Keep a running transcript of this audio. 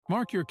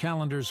Mark your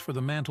calendars for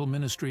the Mantle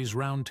Ministries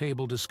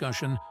roundtable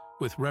discussion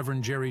with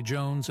Reverend Jerry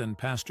Jones and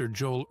Pastor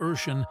Joel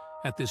Urshan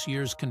at this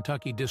year's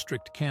Kentucky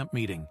District Camp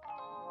meeting.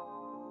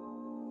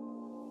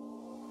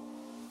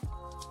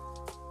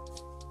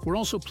 We're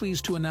also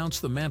pleased to announce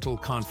the Mantle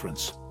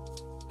Conference,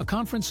 a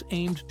conference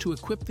aimed to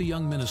equip the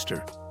young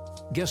minister.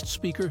 Guest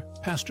speaker,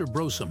 Pastor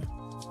Brosom.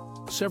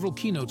 Several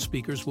keynote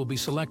speakers will be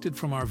selected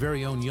from our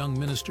very own young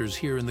ministers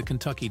here in the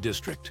Kentucky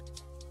District.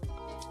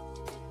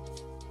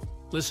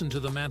 Listen to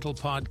the Mantle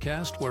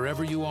podcast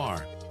wherever you are,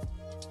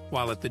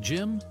 while at the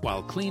gym,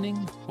 while cleaning,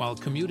 while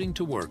commuting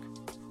to work.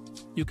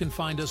 You can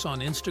find us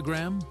on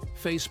Instagram,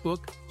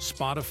 Facebook,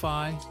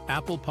 Spotify,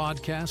 Apple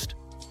Podcast,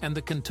 and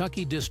the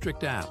Kentucky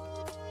District app.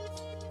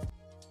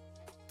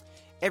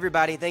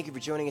 Everybody, thank you for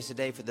joining us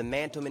today for the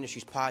Mantle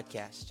Ministries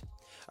podcast.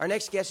 Our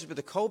next guest is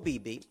Brother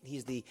Beebe.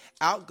 He's the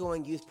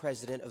outgoing youth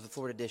president of the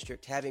Florida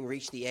District, having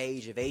reached the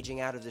age of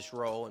aging out of this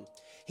role. And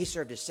he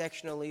served as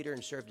sectional leader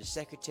and served as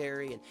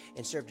secretary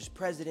and served as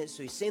president,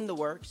 so he's seen the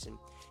works. And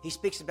he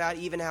speaks about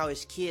even how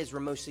his kids were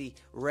mostly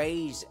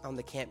raised on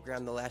the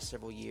campground the last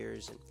several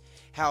years, and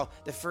how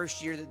the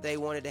first year that they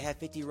wanted to have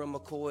 50-room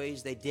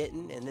McCoys, they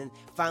didn't. And then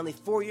finally,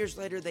 4 years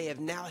later, they have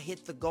now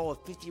hit the goal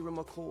of 50-room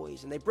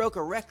McCoys. And they broke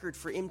a record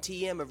for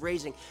MTM of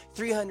raising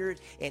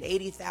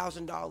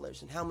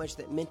 $380,000 and how much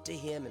that meant to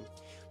him. And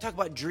talk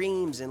about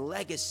dreams and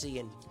legacy.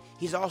 And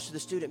he's also the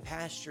student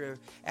pastor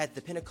at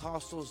the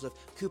Pentecostals of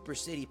Cooper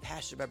City,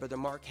 pastored by Brother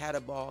Mark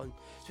Hadaball. And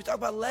so we talk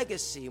about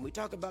legacy, and we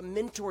talk about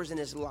mentors in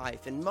his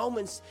life and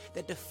moments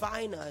that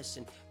define us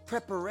and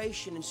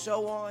preparation and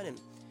so on.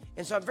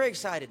 And so I'm very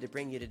excited to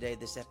bring you today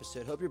this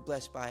episode. Hope you're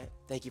blessed by it.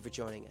 Thank you for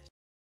joining us.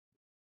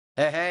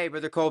 Hey,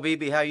 Brother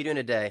Beebe, how are you doing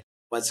today?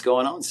 What's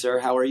going on, sir?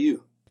 How are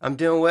you? I'm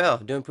doing well,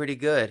 doing pretty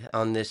good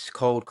on this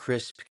cold,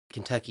 crisp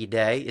Kentucky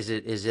day. Is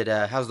it?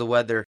 How's the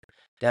weather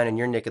down in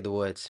your neck of the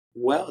woods?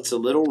 Well, it's a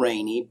little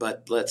rainy,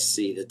 but let's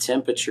see. The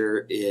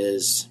temperature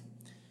is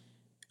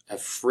a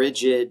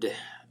frigid,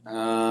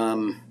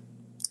 like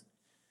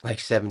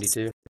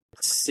 72,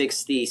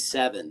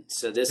 67.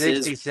 So this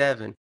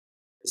 67.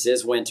 This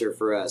is winter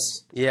for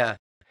us. Yeah.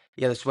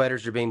 The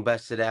sweaters are being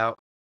busted out.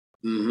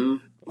 Mm-hmm.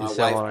 My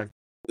wife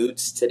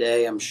boots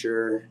today, I'm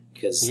sure,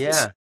 because this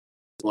is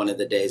one of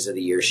the days of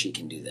the year she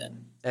can do that.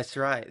 That's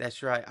right.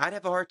 I'd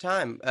have a hard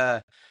time.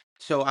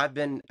 So I've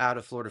been out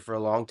of Florida for a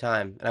long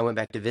time, and I went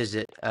back to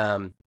visit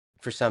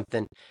for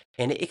something,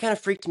 and it kind of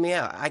freaked me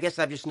out. I guess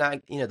I've just not,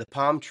 the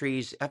palm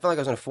trees. I felt like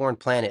I was on a foreign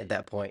planet at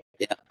that point.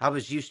 Yeah. I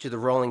was used to the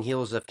rolling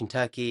hills of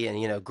Kentucky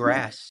and,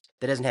 grass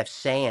that doesn't have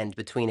sand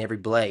between every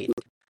blade.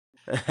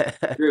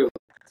 True.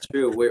 It's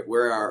true.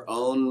 We're our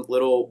own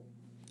little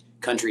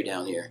country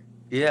down here.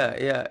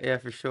 Yeah,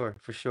 for sure.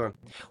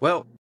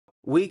 Well,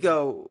 we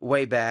go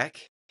way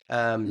back.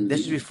 This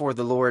is before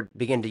the Lord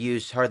began to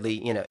use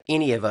hardly,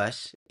 any of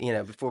us,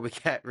 before we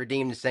got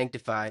redeemed and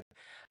sanctified.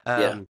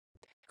 Of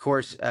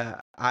course,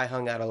 I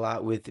hung out a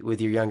lot with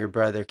your younger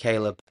brother,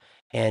 Caleb,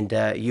 and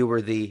you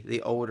were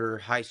the older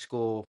high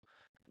school,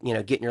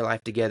 getting your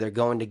life together,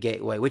 going to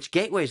Gateway, which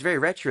Gateway is very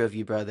retro of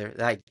you, brother.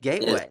 Like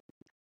Gateway.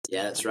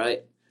 Yeah, that's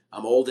right.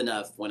 I'm old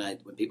enough when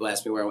people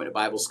ask me where I went to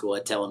Bible school, I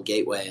tell them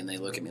Gateway, and they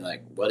look at me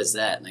like, "What is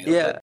that?" And I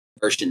go,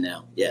 "Urshan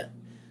now." Yeah.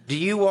 Do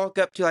you walk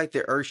up to like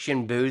the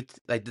Urshan booth?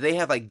 Like, do they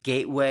have like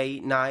Gateway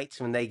nights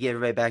when they get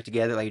everybody back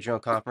together, like a general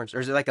conference, or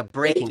is it like a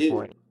breaking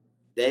point?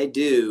 They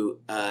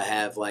do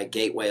have like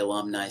Gateway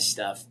alumni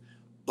stuff,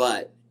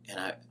 but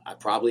I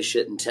probably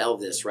shouldn't tell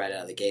this right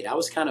out of the gate. I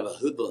was kind of a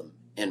hoodlum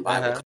in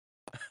Bible.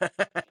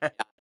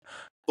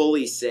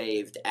 Fully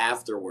saved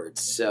afterwards,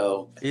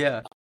 so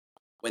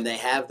when they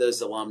have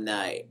those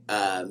alumni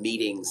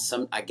meetings,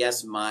 I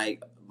guess my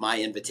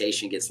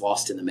invitation gets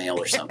lost in the mail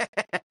or something.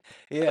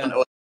 Yeah.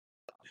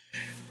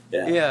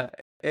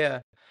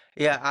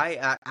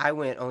 I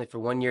went only for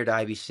 1 year to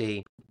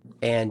IBC,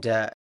 and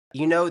that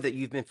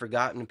you've been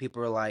forgotten. And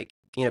people are like,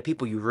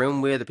 people you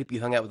room with or people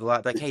you hung out with a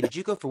lot, like, hey, did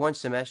you go for one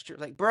semester?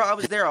 Like, bro, I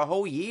was there a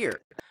whole year.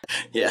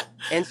 Yeah.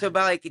 And so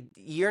by like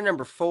year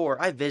number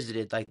 4, I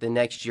visited. Like the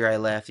next year I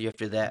left. The year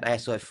after that, I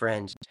still had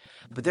friends.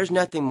 But there's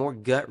nothing more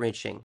gut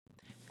wrenching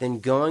than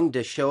going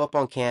to show up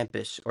on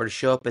campus or to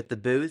show up at the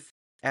booth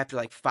after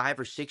like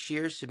 5 or 6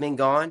 years have been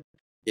gone.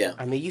 Yeah.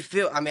 I mean,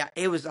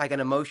 it was like an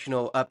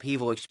emotional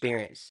upheaval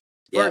experience.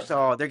 First of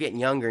all, they're getting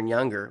younger and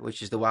younger,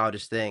 which is the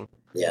wildest thing.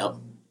 Yeah.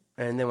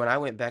 And then when I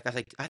went back, I was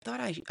like, I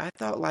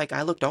thought like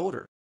I looked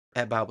older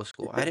at Bible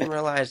school. I didn't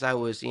realize I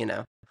was,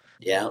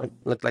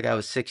 looked like I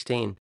was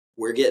 16.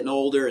 We're getting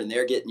older and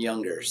they're getting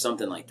younger,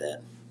 something like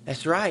that.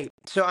 That's right.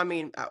 So, I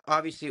mean,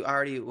 obviously I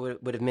already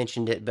would have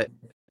mentioned it, but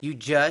you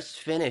just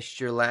finished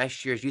your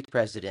last year as youth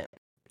president,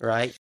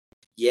 right?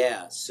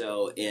 Yeah.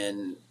 So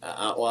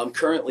I'm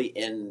currently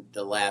in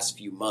the last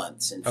few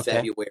months. In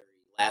February,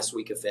 last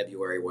week of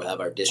February, we'll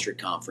have our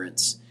district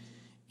conference,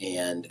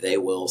 and they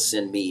will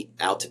send me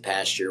out to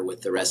pasture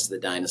with the rest of the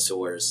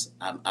dinosaurs.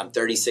 I'm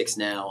 36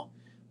 now.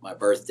 My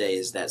birthday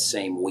is that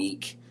same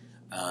week.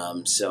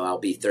 So I'll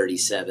be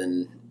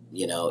 37,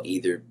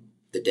 either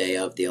the day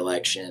of the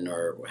election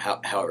or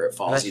however it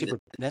falls.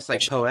 That's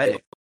like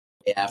poetic.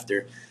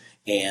 after.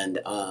 And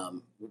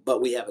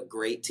but we have a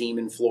great team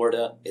in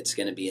Florida. It's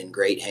going to be in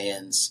great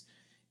hands,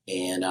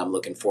 and I'm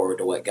looking forward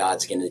to what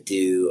God's going to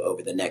do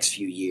over the next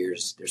few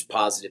years. There's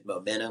positive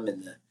momentum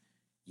in the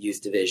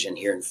youth division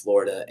here in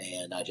Florida,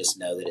 and I just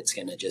know that it's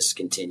going to just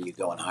continue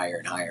going higher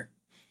and higher.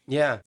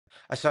 Yeah,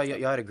 I saw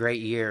y'all had a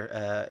great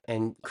year.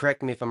 And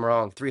correct me if I'm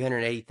wrong,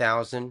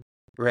 380,000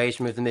 raised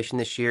from the mission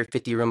this year,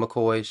 50 real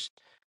McCoys.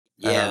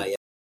 Yeah, Um, yeah, yeah.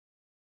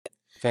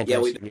 We've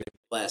fantastic been year.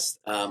 blessed.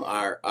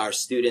 Our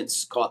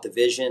students caught the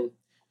vision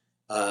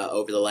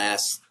over the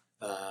last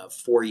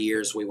 4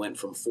 years. We went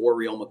from 4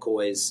 real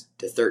McCoys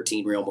to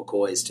 13 real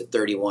McCoys to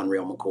 31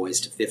 real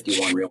McCoys to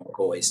 51 real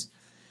McCoys.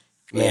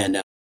 Man,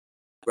 And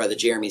Brother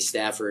Jeremy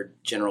Stafford,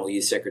 General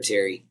Youth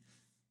Secretary,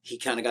 he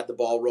kind of got the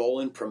ball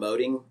rolling,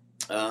 promoting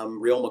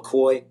Real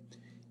McCoy.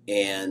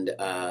 And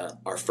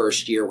our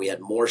first year, we had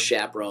more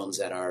chaperones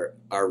at our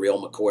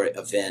Real McCoy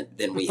event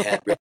than we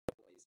had.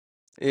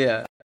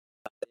 yeah,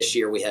 This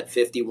year, we had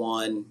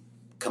 51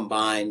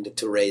 combined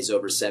to raise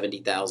over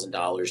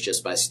 $70,000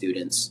 just by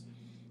students,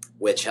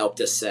 which helped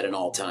us set an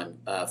all-time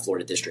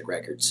Florida district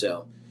record.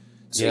 So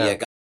yeah, yeah,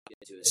 God gave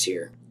it to us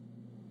here.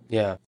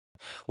 yeah.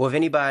 Well, if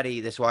anybody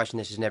that's watching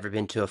this has never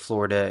been to a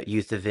Florida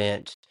youth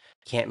event,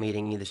 camp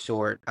meeting, either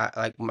sort,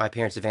 like my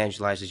parents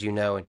evangelized, as you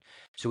know, and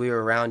so we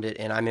were around it,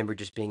 and I remember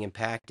just being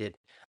impacted.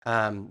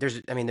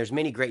 There's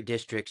many great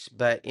districts,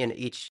 but in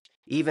each,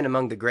 even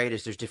among the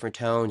greatest, there's different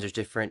tones, there's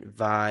different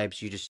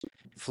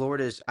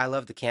vibes. I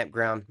love the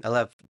campground. I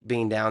love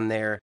being down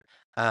there.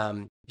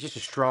 It's just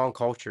a strong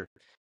culture,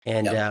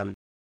 and Yep. um,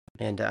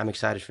 and I'm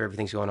excited for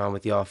everything's going on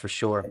with y'all for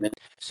sure. Amen.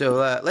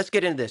 So let's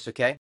get into this,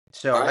 okay?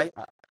 So All right.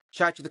 I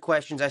shot you the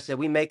questions. I said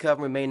we may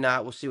cover, we may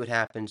not. We'll see what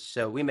happens.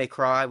 So we may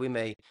cry, we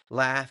may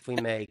laugh, we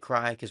may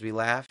cry because we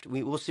laughed.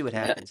 We'll see what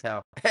happens.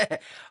 How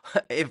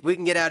if we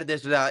can get out of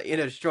this without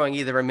destroying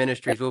either of our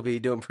ministries, we'll be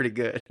doing pretty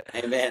good.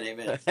 Amen.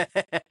 Amen.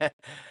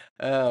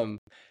 um,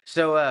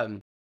 so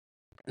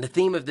the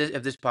theme of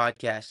this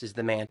podcast is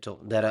the mantle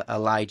that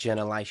Elijah and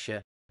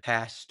Elisha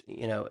passed,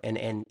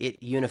 and it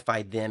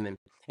unified them,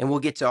 and we'll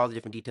get to all the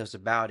different details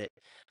about it.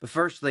 But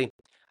firstly,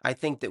 I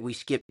think that we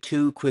skip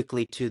too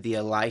quickly to the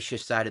Elisha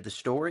side of the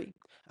story.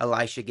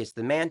 Elisha gets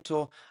the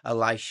mantle.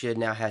 Elisha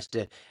now has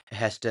to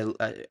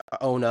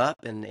own up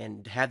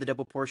and have the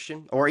double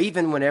portion. Or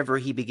even whenever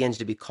he begins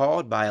to be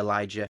called by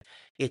Elijah,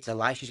 it's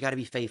Elisha's got to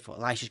be faithful.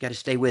 Elisha's got to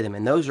stay with him,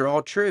 and those are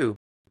all true.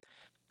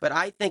 But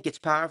I think it's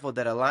powerful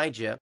that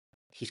Elijah,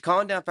 he's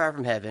calling down fire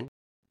from heaven,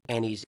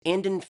 and he's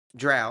ending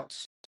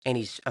droughts, and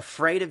he's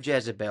afraid of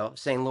Jezebel,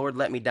 saying, Lord,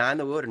 let me die in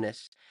the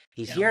wilderness.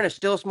 He's hearing a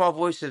still small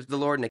voice of the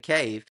Lord in a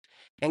cave.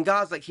 And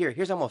God's like,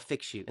 here's how I'm going to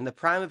fix you. In the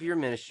prime of your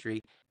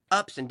ministry,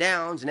 ups and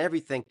downs and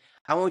everything,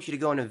 I want you to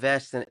go and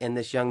invest in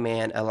this young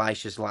man,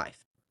 Elisha's life.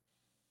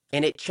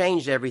 And it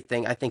changed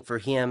everything, I think, for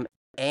him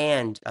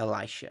and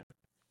Elisha.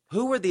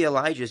 Who were the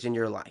Elijahs in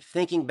your life?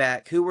 Thinking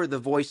back, who were the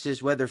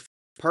voices, whether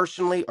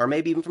personally or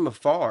maybe even from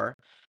afar,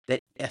 that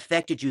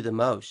affected you the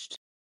most?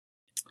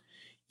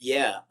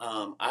 Yeah,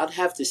 I'd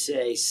have to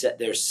say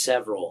there's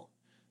several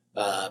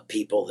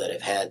people that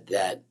have had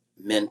that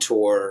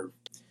mentor,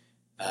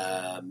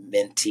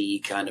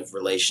 mentee kind of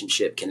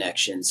relationship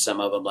connection.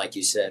 Some of them, like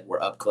you said,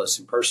 were up close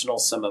and personal.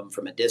 Some of them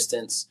from a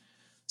distance.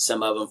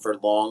 Some of them for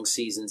long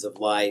seasons of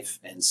life,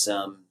 and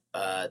some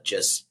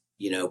just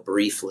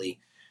briefly.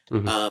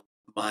 Mm-hmm.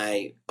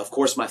 Of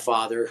course, my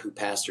father, who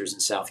pastors in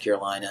South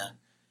Carolina.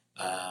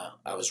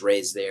 I was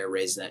raised there,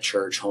 raised in that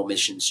church, Home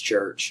Missions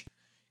Church.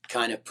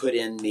 Kind of put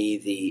in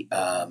me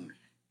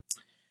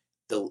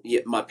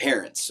my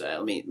parents.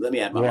 Let me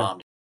add my Yeah.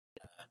 mom.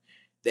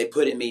 They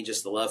put in me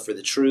just the love for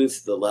the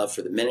truth, the love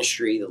for the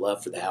ministry, the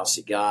love for the house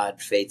of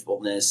God,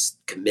 faithfulness,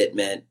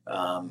 commitment.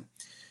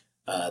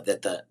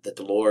 That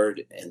the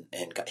Lord and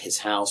His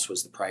house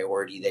was the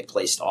priority. They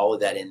placed all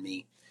of that in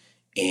me,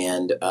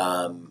 and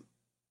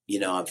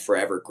I'm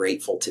forever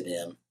grateful to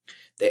them.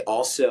 They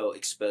also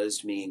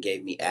exposed me and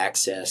gave me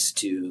access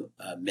to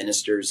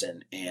ministers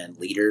and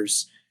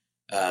leaders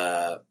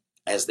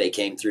as they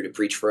came through to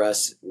preach for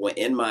us.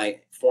 In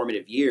my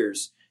formative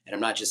years, and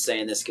I'm not just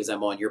saying this because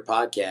I'm on your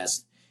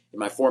podcast, in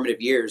my formative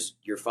years,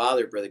 your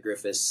father, Brother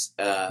Griffiths,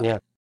 Yeah.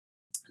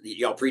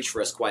 y'all preached for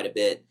us quite a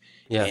bit.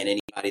 Yeah. And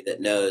anybody that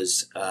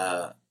knows,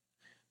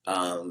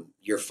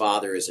 your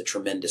father is a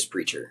tremendous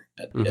preacher,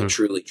 a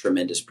truly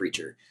tremendous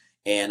preacher.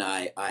 And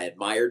I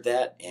admired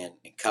that and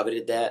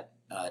coveted that.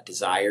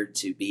 Desired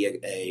to be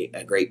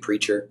a great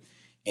preacher,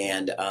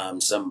 and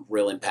some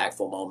real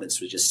impactful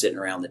moments was just sitting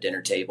around the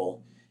dinner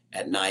table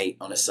at night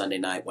on a Sunday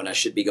night when I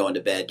should be going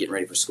to bed, getting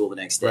ready for school the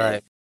next day,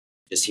 Right.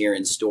 just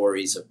hearing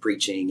stories of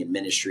preaching and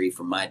ministry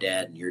from my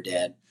dad and your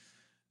dad.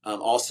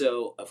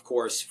 Also, of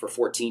course, for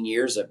 14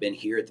 years, I've been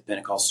here at the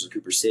Pentecostals of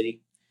Cooper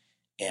City,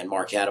 and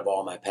Mark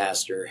Hadaball, my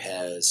pastor,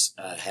 has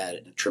had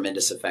a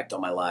tremendous effect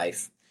on my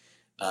life.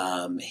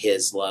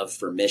 His love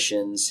for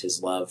missions,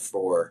 his love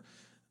for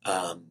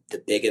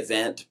the big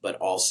event, but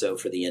also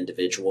for the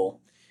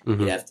individual.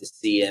 Mm-hmm. You'd have to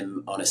see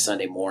him on a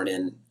Sunday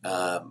morning.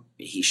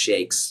 He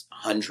shakes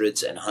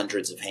hundreds and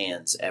hundreds of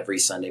hands every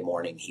Sunday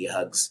morning. He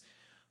hugs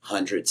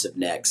hundreds of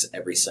necks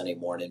every Sunday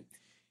morning,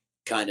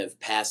 kind of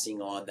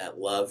passing on that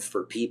love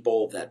for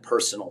people, that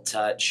personal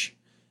touch.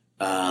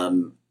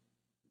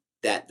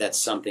 That's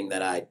something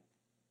that I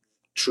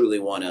truly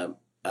want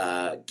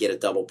to get a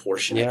double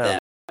portion of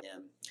that.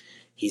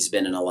 He's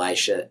been an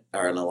Elijah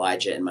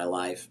in my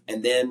life.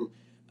 And then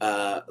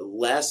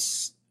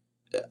less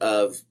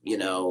of,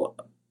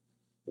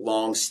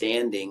 long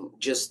standing,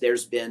 just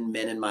there's been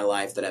men in my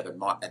life that I've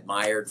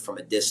admired from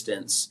a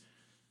distance,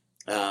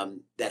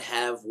 that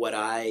have what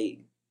I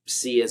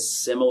see as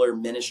similar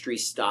ministry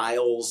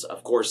styles.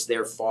 Of course,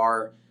 they're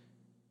far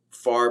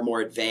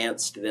more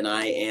advanced than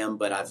I am,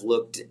 but I've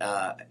looked,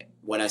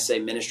 when I say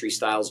ministry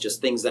styles, just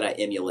things that I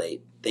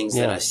emulate, things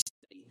that I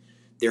study,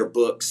 their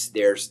books,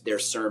 their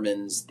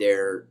sermons,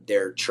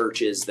 their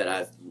churches that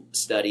I've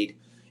studied.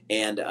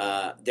 And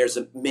there's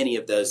many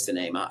of those to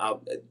name.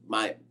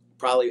 My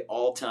probably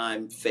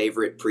all-time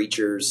favorite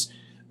preachers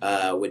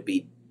would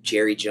be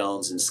Jerry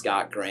Jones and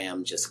Scott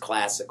Graham, just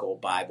classical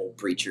Bible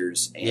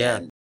preachers.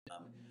 And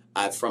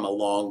I've, from a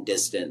long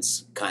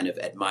distance, kind of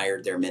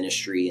admired their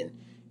ministry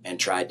and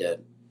tried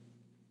to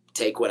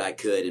take what I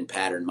could and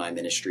pattern my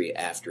ministry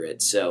after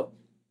it. So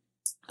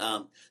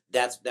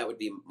that would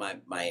be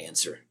my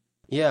answer.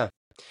 Yeah.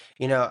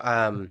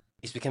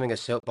 It's becoming a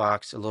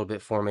soapbox a little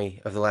bit for me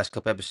over the last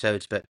couple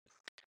episodes, but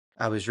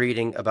I was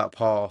reading about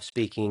Paul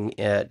speaking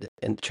in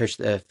the church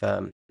of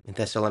in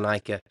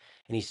Thessalonica,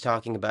 and he's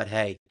talking about,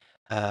 hey,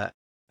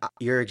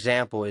 your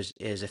example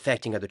is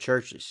affecting other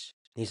churches.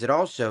 He said,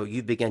 also,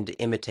 you begin to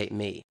imitate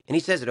me. And he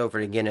says it over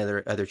and again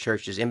in other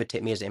churches,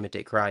 imitate me as I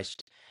imitate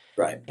Christ.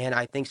 Right. And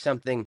I think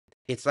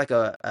it's like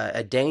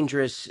a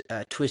dangerous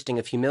twisting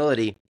of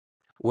humility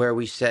where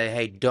we say,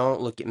 hey, don't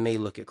look at me,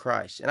 look at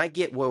Christ. And I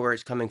get where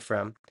it's coming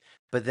from.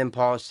 But then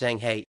Paul is saying,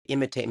 hey,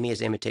 imitate me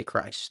as I imitate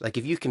Christ. Like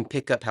if you can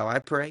pick up how I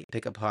pray,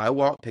 pick up how I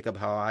walk, pick up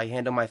how I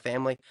handle my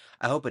family,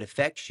 I hope it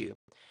affects you.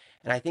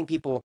 And I think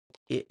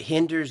it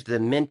hinders the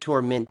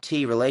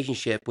mentor-mentee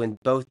relationship when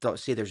both don't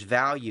see there's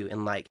value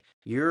in, like,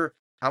 I'm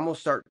going to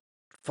start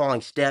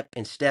falling step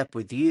in step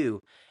with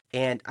you.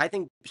 And I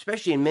think,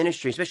 especially in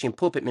ministry, especially in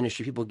pulpit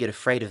ministry, people get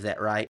afraid of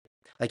that, right?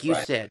 Like you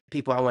said,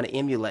 people I want to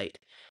emulate.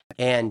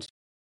 And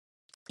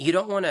you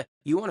want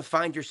to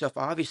find yourself,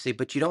 obviously,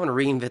 but you don't want to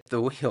reinvent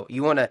the wheel.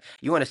 You want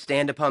to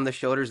stand upon the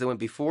shoulders that went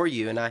before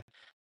you. And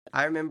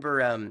I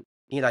remember,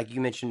 like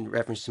you mentioned,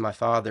 reference to my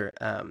father,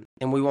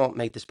 and we won't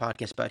make this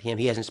podcast about him.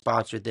 He hasn't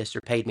sponsored this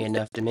or paid me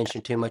enough to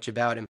mention too much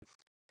about him.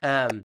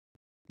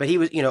 But he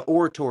was,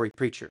 oratory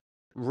preacher,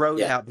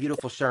 wrote out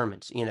beautiful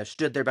sermons,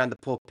 stood there behind the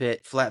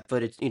pulpit,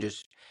 flat-footed,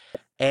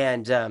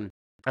 and I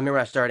remember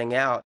I was starting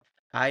out,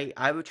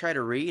 I would try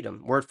to read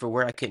them word for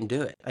word. I couldn't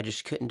do it. I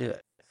just couldn't do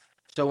it.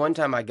 So one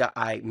time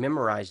I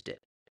memorized it,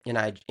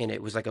 and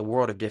it was like a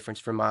world of difference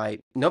for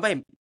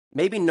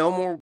maybe no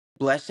more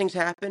blessings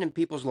happen in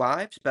people's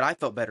lives, but I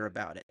felt better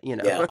about it,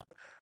 Yeah.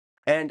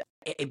 And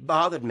it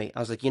bothered me.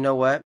 I was like, you know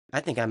what? I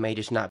think I may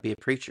just not be a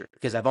preacher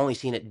because I've only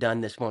seen it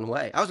done this one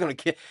way. I was going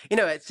to get,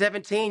 at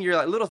 17, you're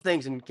like little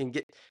things and can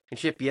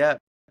ship you up.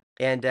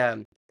 And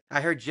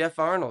I heard Jeff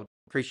Arnold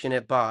preaching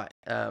at Bott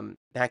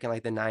back in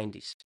like the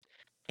 90s.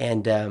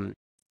 And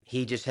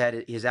he just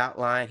had his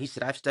outline. He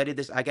said, I've studied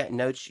this. I got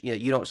notes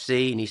you don't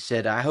see. And he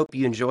said, I hope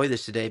you enjoy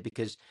this today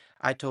because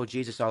I told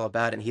Jesus all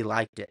about it and he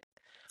liked it.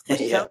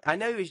 So I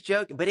know he was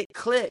joking, but it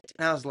clicked.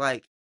 And I was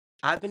like,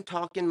 I've been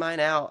talking mine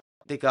out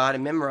to God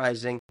and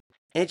memorizing.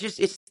 And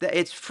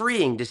it's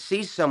freeing to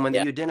see someone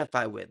that you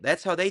identify with.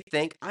 That's how they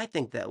think. I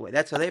think that way.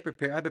 That's how they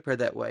prepare. I prepare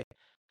that way.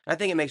 I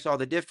think it makes all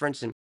the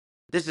difference. And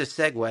this is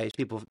a segue as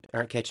people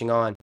aren't catching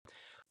on.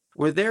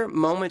 Were there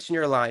moments in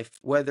your life,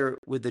 whether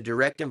with the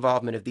direct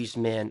involvement of these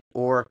men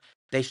or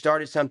they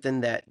started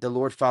something that the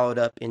Lord followed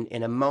up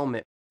in a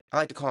moment? I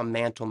like to call them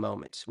mantle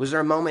moments. Was there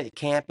a moment at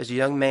camp as a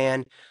young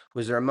man?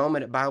 Was there a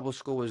moment at Bible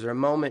school? Was there a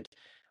moment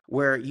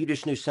where you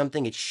just knew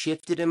something had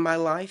shifted in my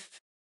life?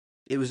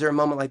 Was there a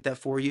moment like that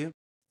for you?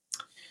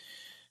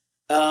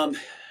 I'm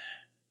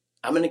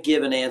going to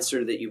give an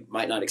answer that you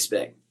might not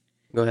expect.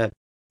 Go ahead.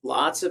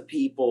 Lots of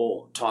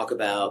people talk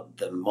about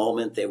the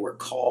moment they were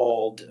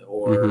called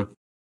or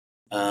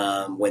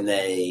when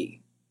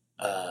they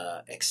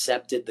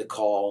accepted the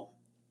call.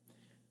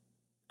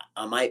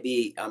 I might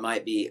be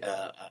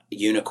a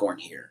unicorn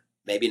here.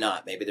 Maybe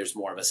not. Maybe there's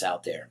more of us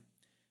out there.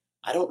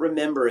 I don't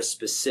remember a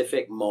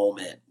specific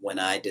moment when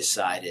I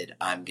decided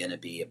I'm going to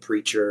be a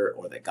preacher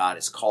or that God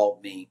has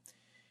called me.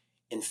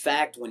 In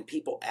fact, when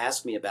people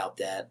ask me about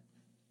that,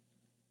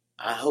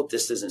 I hope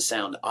this doesn't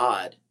sound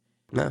odd.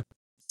 No.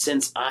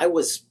 Since I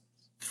was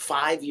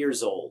 5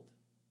 years old,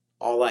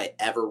 all I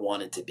ever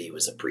wanted to be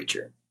was a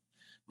preacher.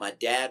 My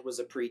dad was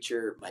a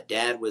preacher. My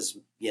dad was,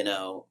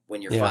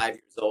 when you're 5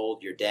 years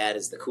old, your dad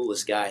is the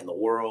coolest guy in the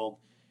world.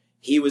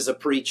 He was a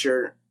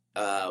preacher.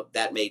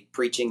 That made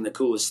preaching the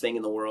coolest thing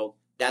in the world.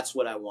 That's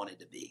what I wanted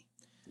to be.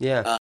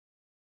 Yeah.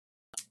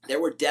 There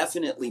were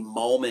definitely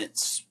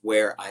moments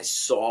where I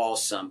saw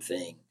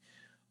something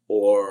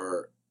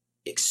or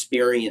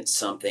experienced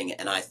something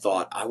and I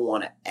thought, I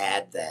want to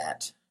add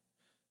that.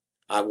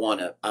 I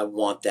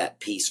want that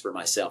peace for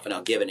myself. And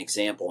I'll give an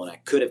example. And I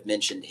could have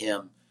mentioned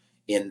him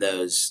in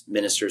those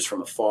Ministers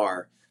from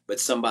Afar, but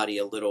somebody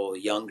a little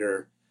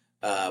younger.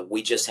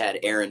 We just had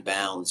Aaron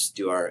Bounds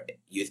do our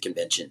youth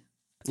convention.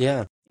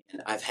 Yeah.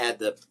 And I've had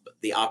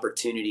the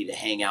opportunity to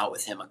hang out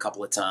with him a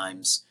couple of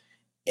times,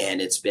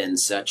 and it's been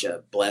such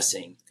a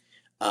blessing.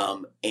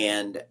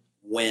 And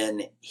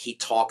when he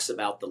talks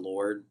about the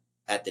Lord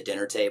at the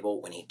dinner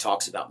table, when he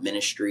talks about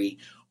ministry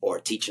or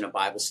teaching a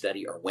Bible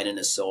study or winning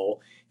a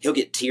soul, he'll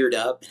get teared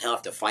up and he'll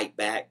have to fight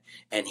back,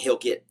 and he'll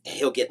get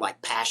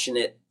like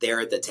passionate there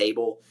at the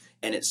table,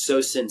 and it's so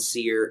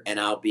sincere. And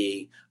I'll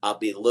be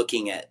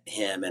looking at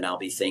him and I'll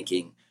be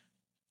thinking,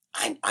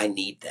 I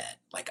need that.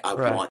 Like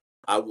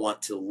I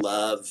want to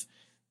love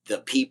the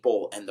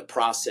people and the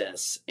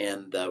process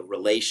and the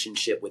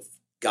relationship with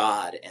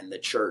God and the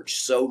church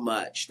so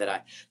much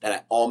that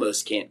I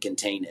almost can't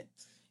contain it.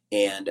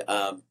 And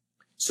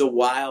so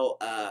while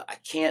I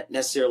can't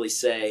necessarily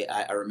say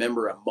I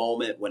remember a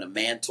moment when a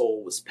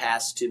mantle was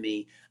passed to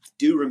me, I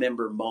do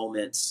remember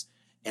moments.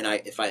 And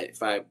if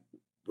I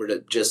were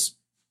to just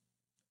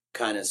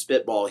kind of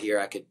spitball here,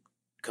 I could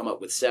come up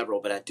with several.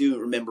 But I do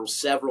remember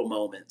several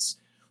moments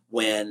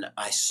when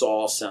I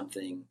saw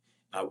something,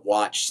 I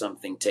watched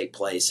something take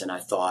place, and I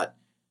thought,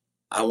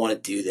 I want to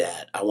do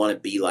that. I want to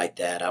be like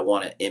that. I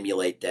want to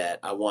emulate that.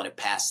 I want to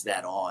pass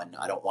that on.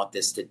 I don't want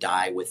this to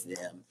die with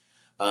them.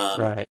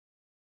 Right.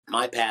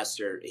 My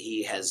pastor,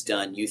 he has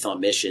done youth on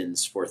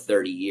missions for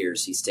 30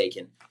 years. He's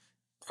taken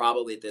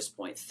probably at this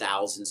point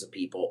thousands of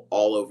people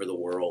all over the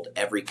world,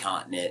 every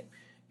continent,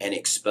 and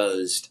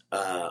exposed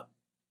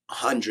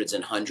hundreds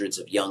and hundreds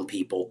of young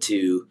people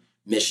to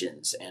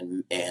missions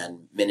and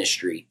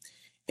ministry.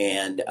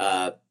 And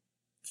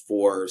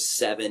for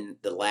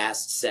the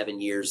last 7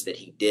 years that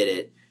he did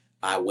it,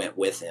 I went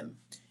with him.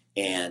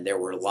 And there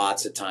were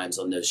lots of times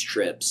on those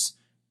trips,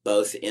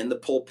 both in the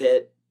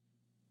pulpit,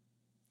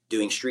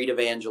 doing street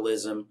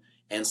evangelism,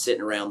 and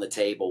sitting around the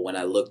table, when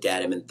I looked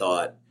at him and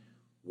thought,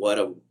 what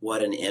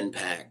an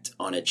impact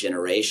on a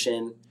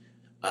generation,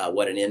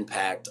 what an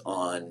impact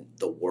on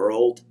the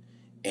world.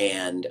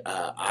 And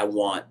I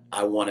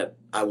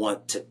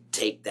want to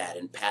take that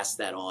and pass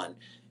that on,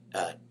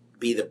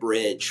 be the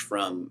bridge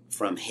from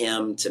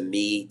him to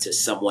me to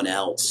someone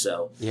else.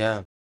 So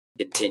yeah,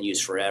 it continues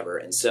forever.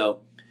 And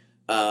so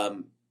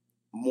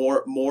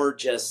more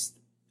just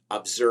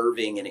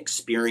observing and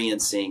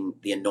experiencing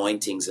the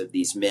anointings of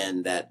these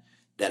men that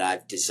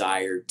I've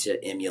desired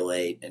to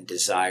emulate and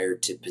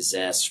desired to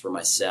possess for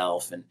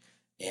myself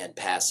and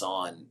pass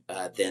on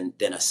than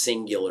a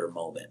singular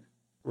moment.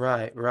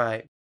 Right.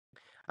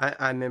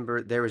 I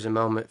remember there was a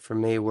moment for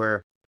me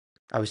where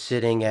I was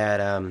sitting at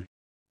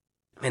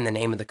and the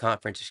name of the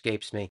conference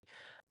escapes me.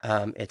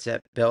 It's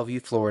at Bellevue,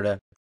 Florida,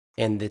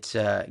 and it's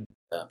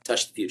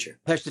Touch the Future.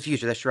 Touch the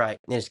Future, that's right.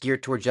 And it's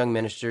geared towards young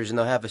ministers, and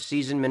they'll have a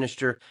seasoned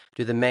minister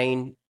do the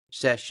main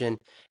session,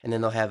 and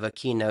then they'll have a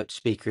keynote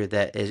speaker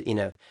that is,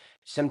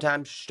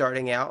 sometimes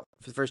starting out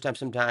for the first time,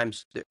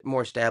 sometimes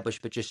more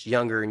established, but just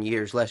younger in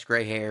years, less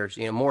gray hairs,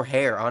 more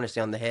hair,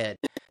 honestly, on the head,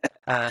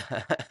 uh,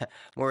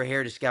 more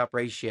hair to scalp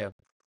ratio.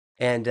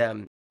 And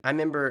I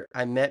remember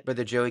I met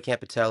Brother Joey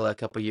Campatella a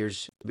couple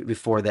years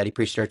before that. He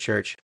preached at our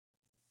church.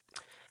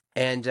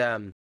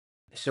 And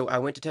so I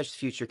went to Touch the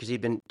Future because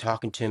he'd been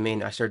talking to me,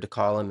 and I started to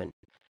call him,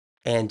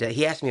 and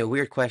he asked me a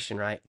weird question,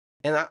 right?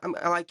 And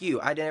I like you,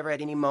 I never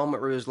had any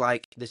moment where it was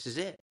like, this is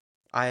it.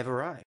 I have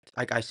arrived.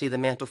 Like, I see the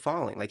mantle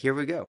falling. Like, here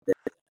we go.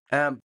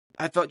 Um,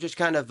 I felt just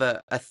kind of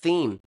a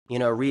theme, a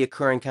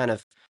reoccurring kind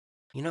of,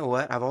 you know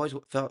what? I've always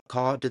felt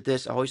called to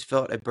this. I always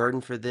felt a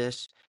burden for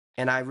this.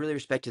 And I really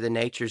respected the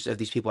natures of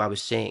these people I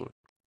was seeing.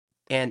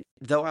 And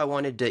though I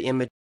wanted to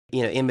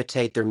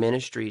imitate their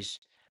ministries,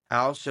 I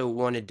also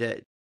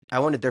I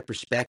wanted their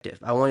perspective.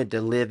 I wanted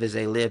to live as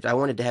they lived. I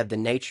wanted to have the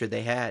nature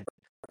they had.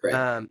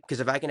 Right. Because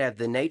if I can have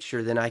the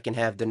nature, then I can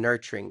have the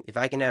nurturing. If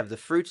I can have the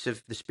fruits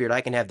of the Spirit,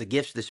 I can have the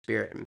gifts of the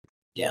Spirit.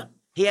 Yeah.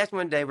 He asked me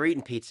one day, we're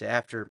eating pizza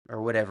after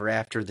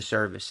the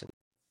service, and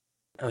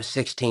I was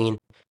 16,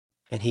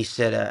 and he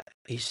said,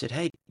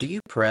 "Hey, do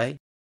you pray?"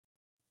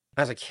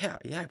 I was like, "Yeah,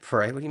 I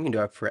pray. What do you mean,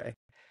 do I pray?"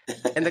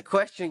 And the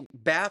question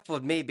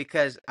baffled me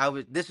because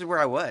this is where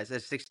I was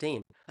at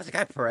 16. I was like,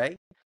 "I pray.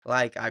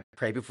 Like, I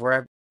pray before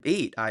I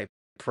eat. I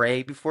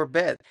pray before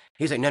bed."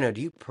 He's like, "No, do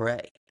you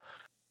pray?"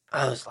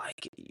 I was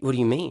like, "What do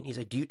you mean?" He's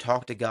like, "Do you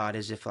talk to God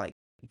as if like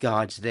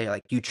God's there?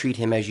 Like you treat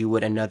him as you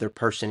would another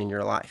person in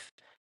your life?"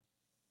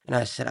 And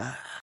I said,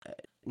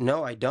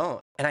 "No, I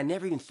don't." And I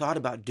never even thought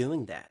about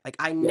doing that. Like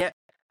Yeah.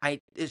 I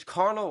as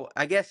carnal,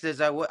 I guess, as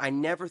I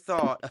never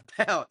thought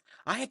about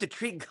I had to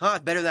treat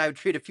God better than I would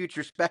treat a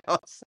future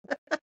spouse.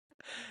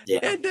 Yeah.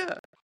 And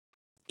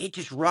it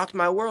just rocked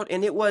my world.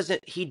 And it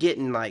wasn't, he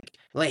didn't like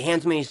lay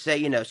hands on me and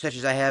say, such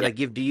as I have, Yeah. I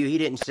give to you. He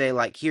didn't say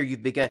like, here,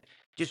 you've begun.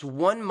 Just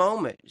one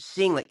moment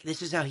seeing like,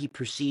 this is how he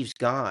perceives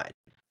God.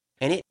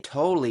 And it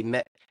totally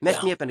messed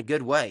Yeah. me up in a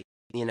good way,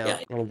 Yeah.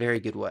 in a very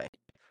good way.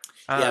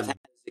 Yeah. I've had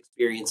those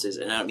experiences,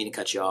 and I don't mean to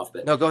cut you off,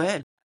 but No, go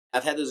ahead.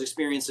 I've had those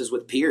experiences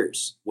with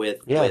peers,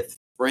 Yeah. with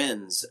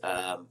friends,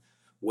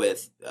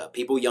 with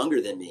people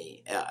younger than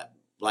me.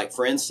 Like,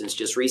 for instance,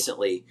 just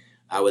recently,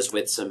 I was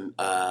with some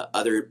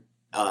other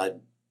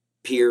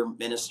peer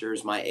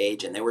ministers my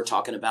age, and they were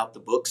talking about the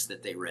books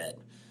that they read.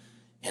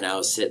 And I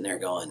was sitting there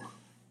going,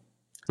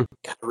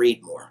 got to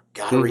read more,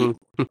 got to read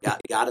more,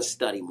 got to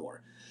study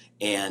more.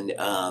 And,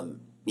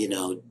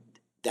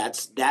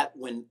 that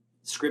when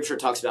Scripture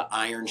talks about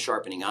iron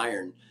sharpening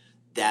iron,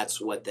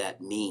 that's what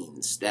that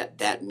means.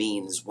 That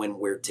means when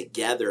we're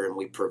together and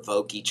we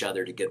provoke each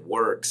other to good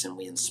works and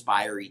we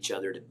inspire each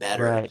other to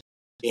better. Right.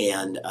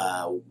 And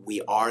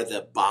we are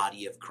the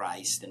body of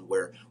Christ, and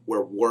we're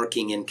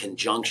working in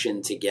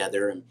conjunction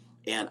together.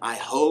 And I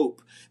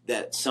hope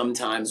that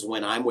sometimes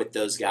when I'm with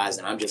those guys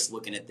and I'm just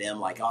looking at them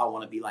like, oh, I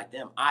want to be like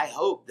them, I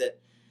hope that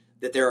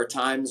there are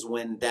times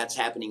when that's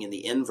happening in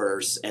the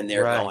inverse, and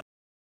they're going,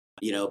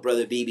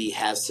 Brother Beebe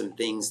has some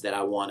things that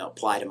I want to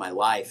apply to my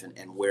life,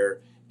 and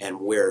we're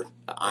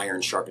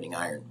iron sharpening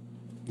iron.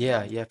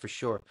 Yeah, for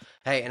sure.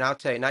 Hey, and I'll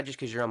tell you, not just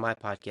because you're on my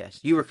podcast,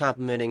 you were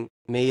complimenting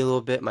me a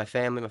little bit, my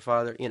family, my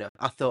father.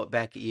 I'll throw it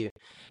back at you.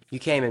 You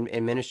came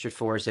and ministered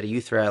for us at a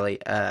youth rally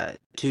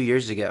 2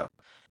 years ago,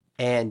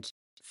 and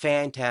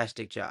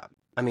fantastic job.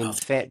 I mean,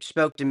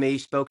 spoke to me,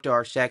 spoke to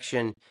our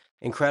section,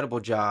 incredible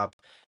job.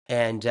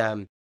 And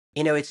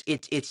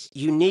it's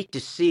unique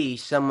to see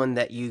someone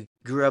that you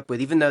grew up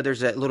with, even though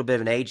there's a little bit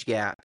of an age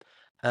gap.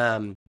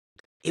 Um,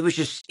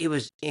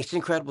 it's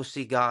incredible to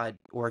see God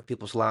work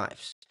people's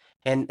lives.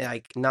 And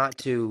like, not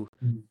to,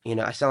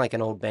 I sound like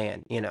an old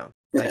man,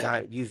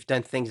 like you've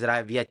done things that I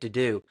have yet to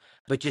do,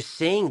 but just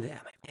seeing them,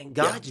 and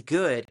God's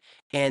good.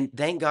 And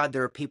thank God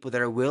there are people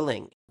that are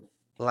willing,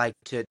 like,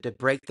 to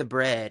break the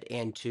bread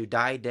and to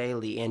die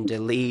daily and to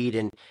lead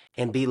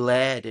and be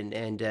led.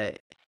 And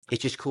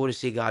it's just cool to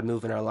see God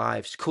move in our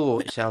lives.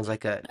 Cool. It sounds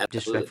like a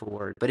disrespectful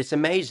word, but it's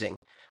amazing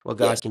what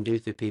God can do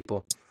through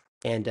people.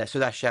 And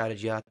so I shouted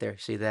you out there.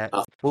 See that?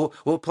 We'll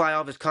apply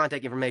all this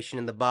contact information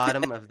in the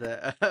bottom of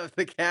the of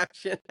the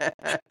caption.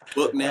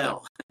 Book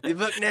now. The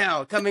book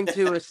now, coming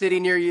to a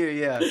city near you.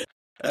 Yeah.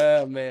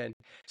 Oh man.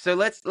 So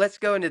let's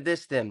go into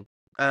this then.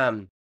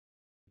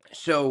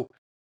 So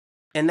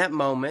in that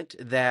moment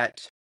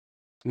that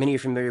many are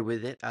familiar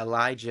with it,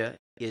 Elijah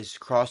is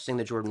crossing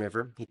the Jordan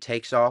River. He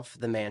takes off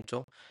the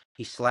mantle.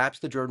 He slaps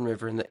the Jordan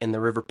River, and the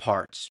river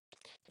parts.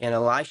 And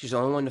Elisha's the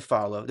only one to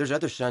follow. There's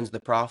other sons of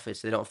the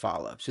prophets that don't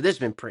follow. So this has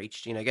been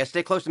preached. You got to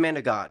stay close to the man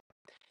of God.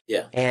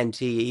 Yeah. And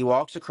he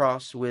walks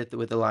across with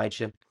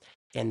Elijah,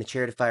 and the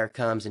chariot of fire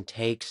comes and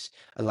takes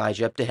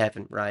Elijah up to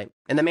heaven, right?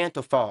 And the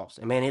mantle falls.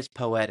 And man, it's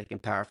poetic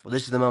and powerful.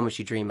 This is the moment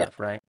you dream of,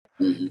 right?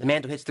 Mm-hmm. The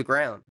mantle hits the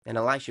ground, and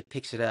Elisha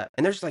picks it up.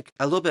 And there's like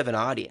a little bit of an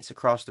audience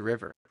across the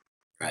river.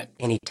 Right.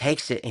 And he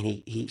takes it and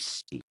he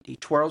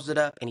twirls it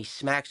up and he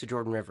smacks the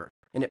Jordan River,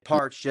 and it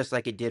parts just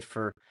like it did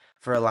for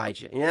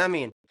Elijah. You know what I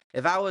mean?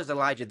 If I was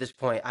Elijah at this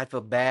point, I'd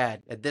feel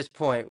bad. At this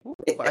point,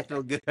 I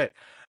feel good.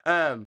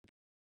 And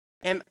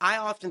I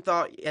often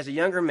thought as a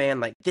younger man,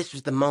 like, this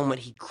was the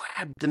moment he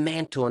grabbed the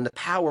mantle and the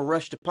power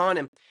rushed upon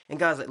him. And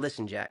God's like,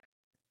 listen, Jack,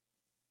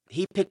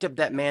 he picked up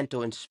that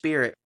mantle in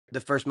spirit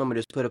the first moment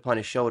it was put upon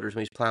his shoulders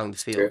when he was plowing the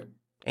field. True.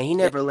 And he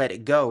never let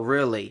it go,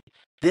 really.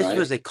 This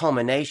was a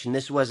culmination.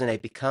 This wasn't a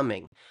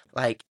becoming.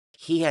 Like,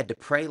 he had to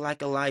pray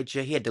like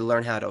Elijah. He had to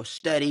learn how to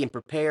study and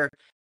prepare.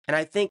 And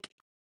I think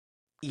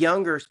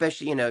younger,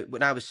 especially,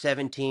 when I was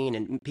 17,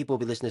 and people will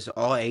be listening to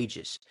all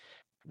ages,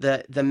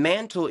 the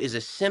mantle is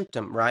a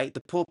symptom, right?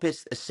 The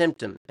pulpit's a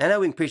symptom. I know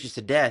we can preach this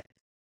to death,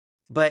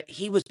 but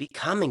he was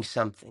becoming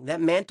something.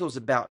 That mantle's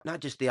about not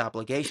just the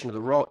obligation of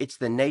the role, it's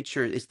the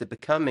nature, it's the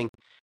becoming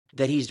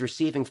that he's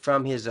receiving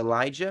from his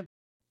Elijah.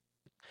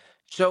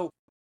 So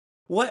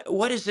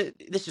what is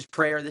it? This is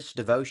prayer, this is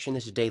devotion,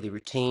 this is daily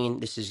routine,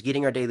 this is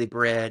getting our daily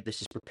bread,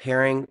 this is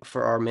preparing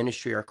for our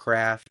ministry, our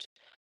craft.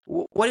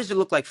 What does it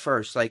look like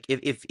first? Like,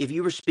 if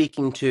you were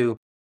speaking to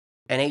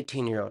an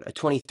 18-year-old, a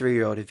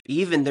 23-year-old,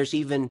 there's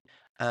even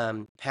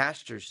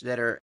pastors that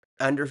are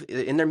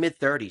in their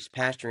mid-30s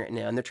pastoring right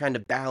now, and they're trying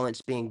to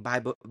balance being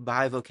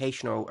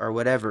bivocational or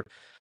whatever.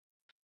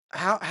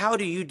 How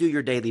do you do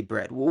your daily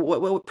bread?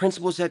 What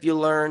principles have you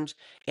learned,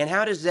 and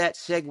how does that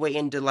segue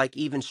into, like,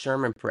 even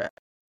sermon prep?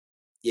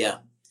 Yeah.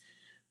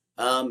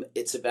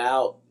 It's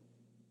about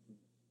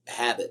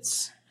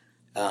habits.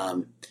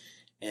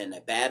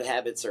 And bad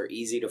habits are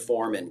easy to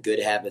form, and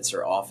good habits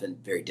are often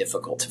very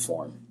difficult to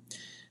form.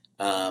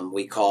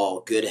 We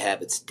call good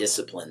habits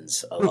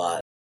disciplines a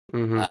lot,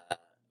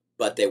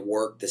 but they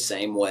work the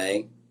same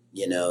way.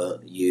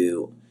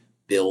 You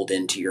build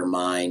into your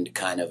mind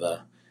kind of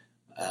a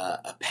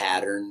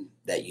pattern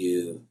that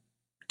you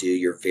do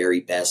your very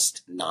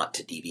best not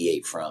to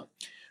deviate from.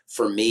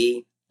 For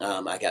me,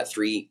 I got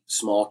 3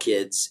 small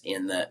kids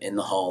in the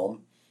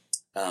home.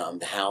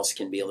 The house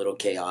can be a little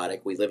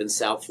chaotic. We live in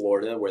South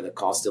Florida, where the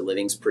cost of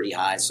living is pretty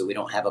high, so we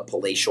don't have a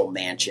palatial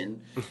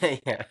mansion.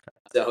 Yeah.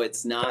 So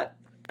it's not.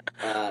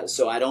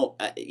 So I don't.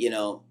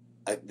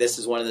 This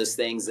is one of those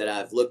things that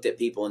I've looked at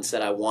people and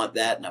said I want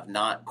that, and I've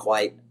not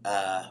quite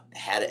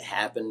had it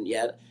happen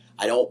yet.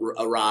 I don't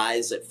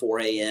arise at 4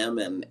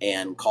 a.m.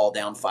 and call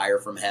down fire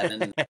from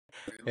heaven.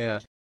 Yeah.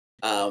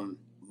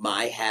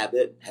 My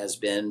habit has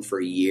been for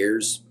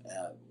years.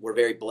 We're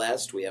very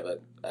blessed. We have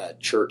a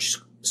church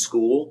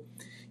school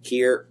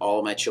here. All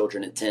of my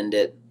children attend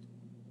it.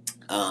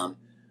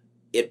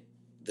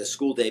 The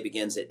school day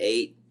begins at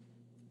 8.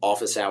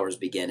 Office hours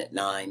begin at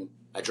 9.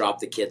 I drop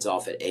the kids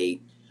off at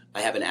 8.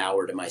 I have an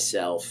hour to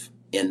myself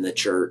in the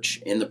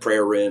church, in the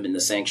prayer room, in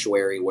the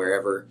sanctuary,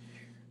 wherever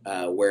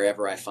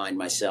I find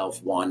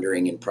myself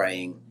wandering and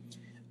praying.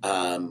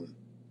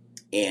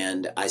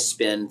 And I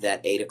spend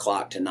that 8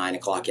 o'clock to 9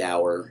 o'clock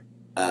hour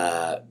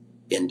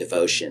in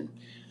devotion.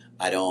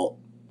 I don't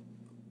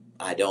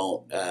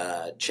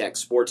check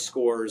sports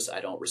scores. I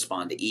don't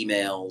respond to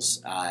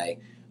emails.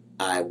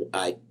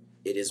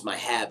 It is my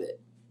habit.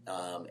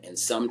 And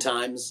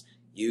sometimes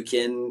you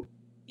can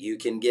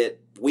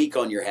get weak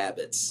on your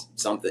habits.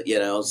 Something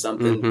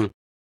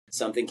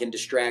can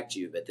distract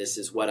you, but this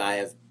is what I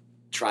have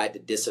tried to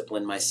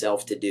discipline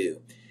myself to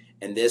do.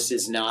 And this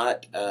is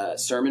not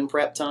sermon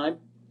prep time.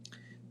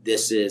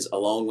 This is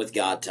alone with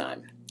God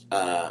time.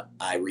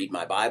 I read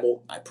my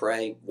Bible. I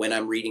pray. When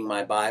I'm reading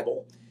my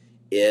Bible,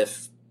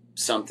 if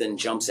something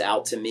jumps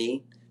out to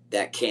me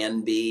that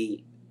can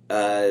be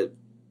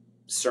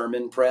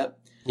sermon prep,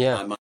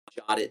 I might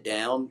jot it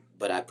down,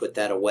 but I put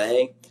that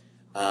away.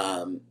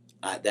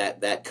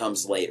 That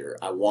comes later.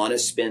 I want to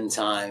spend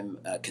time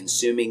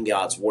consuming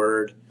God's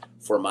word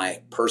for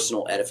my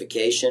personal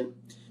edification,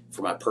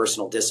 for my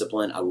personal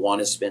discipline. I want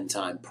to spend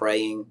time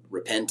praying,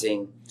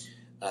 repenting,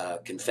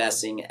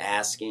 confessing,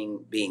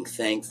 asking, being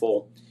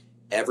thankful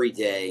every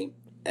day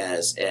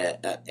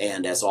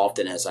and as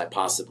often as I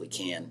possibly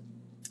can.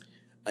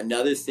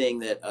 Another thing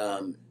that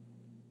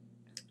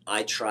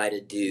I try to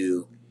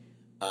do,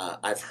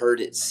 I've heard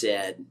it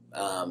said,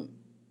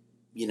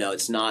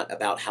 it's not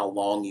about how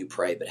long you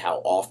pray, but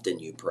how often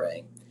you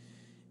pray.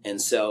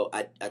 And so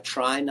I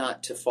try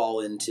not to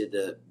fall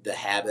into the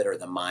habit or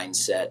the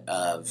mindset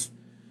of,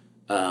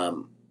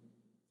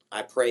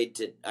 I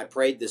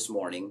prayed this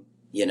morning,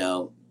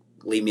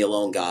 leave me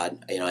alone,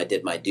 God. I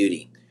did my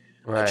duty.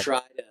 Right. I try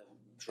to,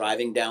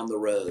 driving down the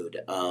road,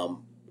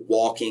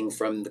 walking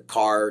from the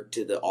car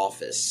to the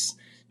office,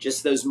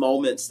 just those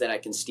moments that I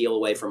can steal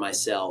away from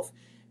myself.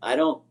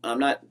 I'm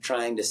not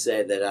trying to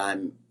say that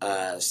I'm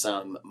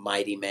some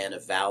mighty man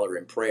of valor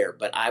in prayer,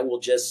 but I will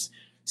just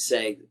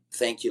say,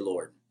 thank you,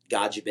 Lord.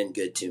 God, you've been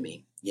good to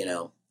me.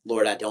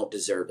 Lord, I don't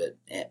deserve it.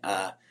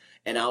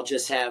 And I'll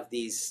just have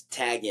these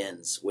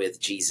tag-ins with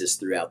Jesus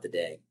throughout the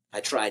day. I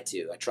try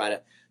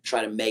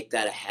to make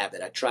that a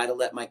habit. I try to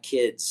let my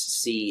kids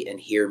see and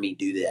hear me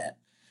do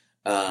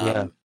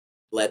that.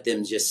 Let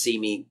them just see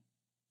me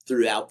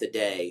throughout the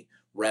day,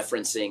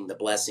 referencing the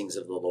blessings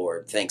of the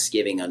Lord,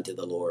 thanksgiving unto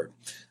the Lord,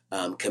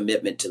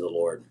 commitment to the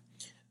Lord.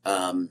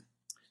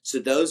 So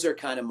those are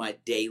kind of my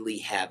daily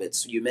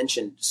habits. You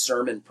mentioned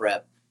sermon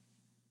prep.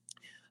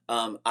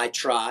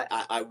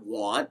 I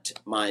want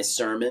my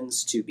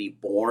sermons to be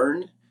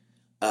born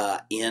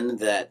in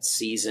that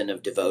season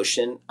of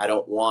devotion. I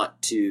don't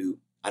want to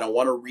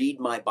read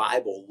my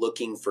Bible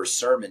looking for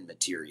sermon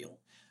material.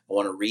 I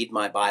want to read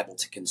my Bible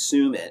to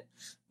consume it,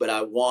 but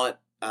I want,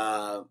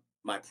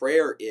 my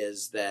prayer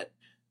is that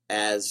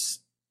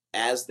as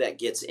that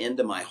gets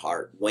into my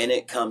heart, when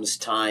it comes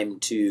time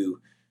to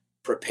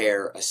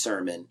prepare a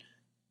sermon,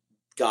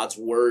 God's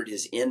word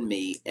is in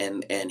me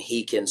and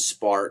he can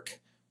spark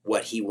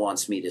what he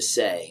wants me to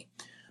say.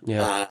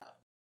 9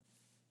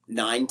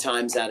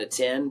 times out of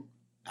 10,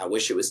 I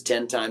wish it was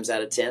 10 times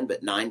out of 10,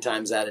 but 9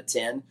 times out of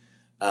 10,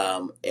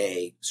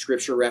 a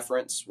scripture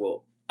reference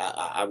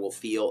I will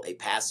feel a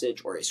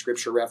passage or a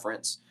scripture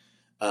reference,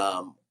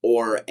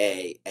 or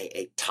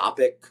a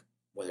topic,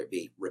 whether it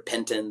be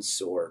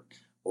repentance or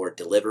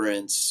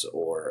deliverance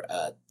or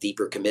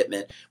deeper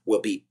commitment, will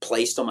be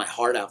placed on my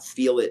heart. I'll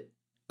feel it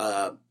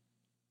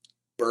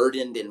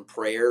burdened in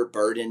prayer,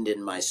 burdened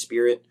in my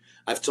spirit.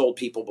 I've told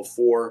people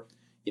before,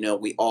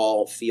 we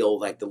all feel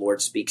like the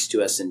Lord speaks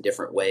to us in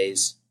different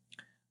ways.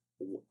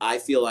 I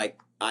feel like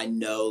I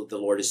know the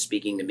Lord is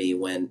speaking to me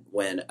when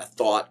a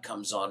thought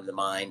comes on the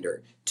mind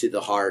or to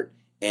the heart,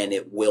 and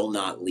it will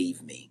not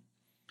leave me.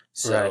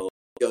 So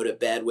I go to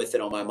bed with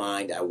it on my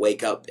mind. I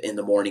wake up in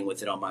the morning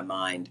with it on my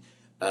mind.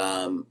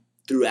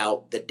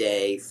 Throughout the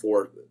day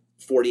for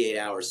 48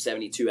 hours,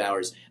 72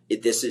 hours,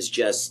 this is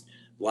just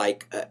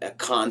like a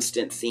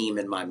constant theme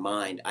in my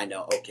mind. I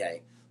know,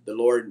 okay, the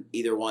Lord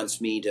either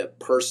wants me to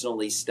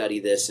personally study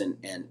this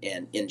and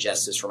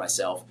ingest this for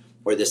myself,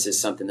 or this is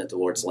something that the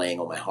Lord's laying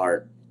on my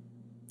heart.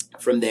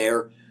 From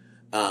there,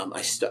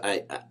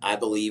 I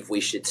believe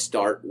we should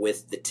start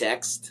with the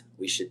text.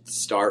 We should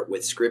start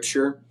with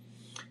Scripture.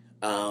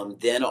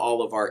 Then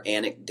all of our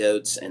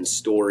anecdotes and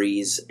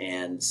stories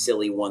and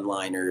silly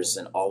one-liners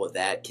and all of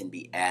that can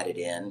be added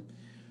in.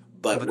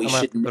 But we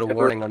should put a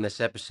warning on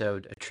this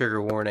episode, a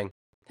trigger warning.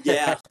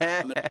 Yeah,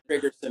 I'm going to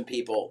trigger some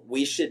people.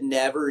 We should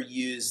never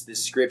use the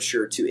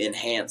Scripture to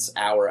enhance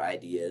our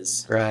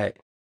ideas. Right.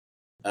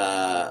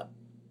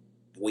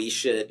 We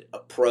should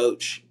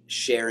approach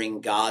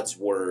sharing God's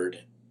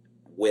word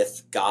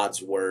with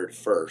God's word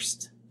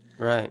first.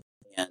 Right.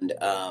 And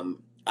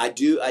I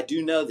do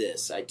know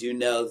this. I do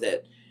know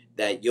that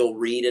you'll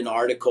read an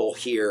article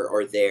here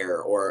or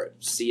there, or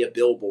see a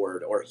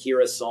billboard, or hear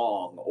a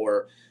song,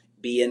 or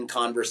be in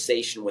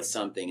conversation with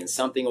something, and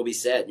something will be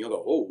said, and you'll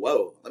go, "Oh,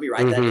 whoa, let me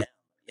write that down."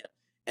 Yeah.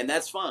 And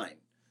that's fine.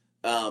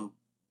 Um,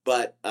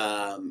 but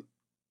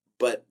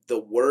the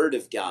Word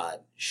of God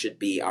should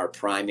be our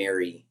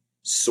primary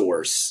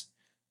source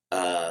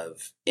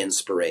of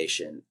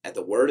inspiration, at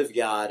the Word of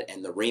God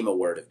and the Rhema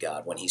Word of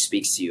God when He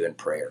speaks to you in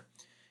prayer.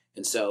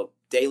 And so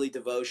daily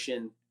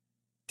devotion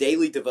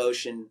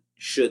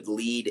should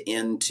lead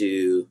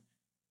into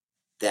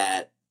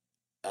that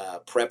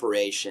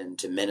preparation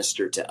to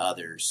minister to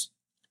others,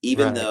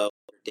 even Right. though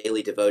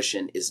daily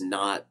devotion is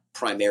not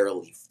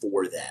primarily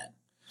for that.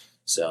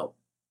 So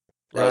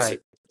that was a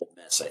Right.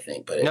 mess, I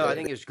think, but No, I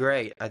think it was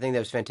great. I think that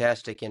was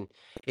fantastic. And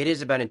it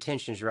is about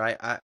intentions, right?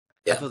 I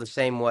yeah, feel the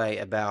same way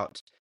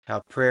about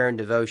how prayer and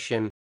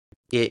devotion,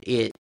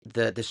 the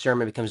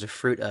sermon becomes a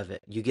fruit of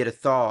it. You get a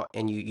thought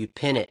and you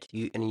pin it,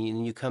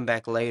 and you come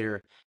back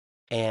later.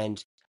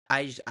 And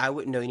I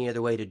wouldn't know any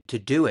other way to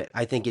do it.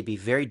 I think it'd be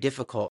very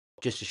difficult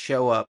just to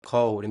show up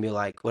cold and be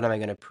like, what am I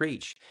going to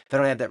preach? If I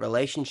don't have that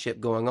relationship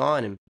going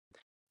on.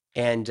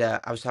 And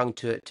I was talking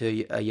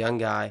to a young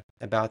guy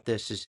about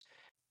this.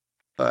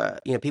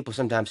 People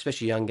sometimes,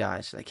 especially young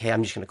guys, like, hey,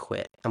 I'm just going to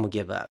quit. I'm going to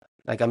give up.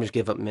 Like, I'm just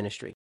give up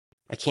ministry.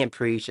 I can't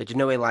preach. I just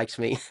nobody likes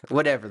me.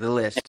 Whatever the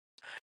list.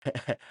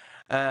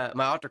 My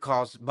altar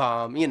calls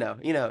bomb. How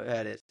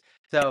it is.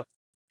 So,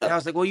 and I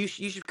was like, well, you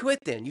should quit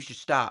then. You should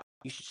stop.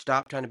 You should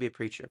stop trying to be a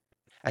preacher.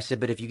 I said,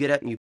 but if you get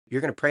up and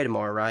you're going to pray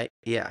tomorrow, right?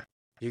 Yeah.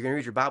 You're going to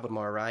read your Bible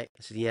tomorrow, right?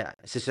 I said, yeah.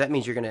 I said, so that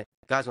means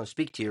God's going to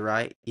speak to you,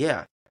 right?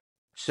 Yeah.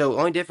 So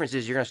only difference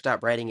is you're going to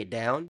stop writing it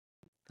down.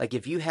 Like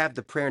if you have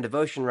the prayer and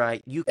devotion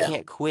right, you yeah,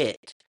 can't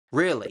quit.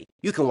 Really,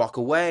 you can walk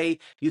away.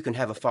 You can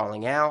have a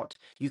falling out.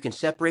 You can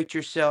separate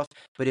yourself.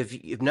 But if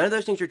none of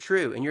those things are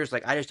true, and you're just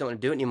like, I just don't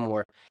want to do it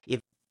anymore.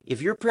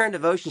 If your prayer and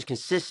devotion is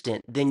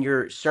consistent, then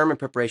your sermon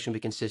preparation will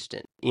be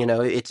consistent.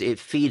 It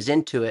feeds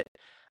into it.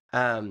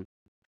 Um,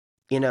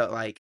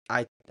 like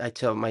I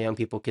tell my young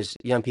people, because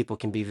young people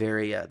can be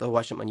very they'll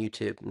watch them on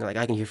YouTube and they're like,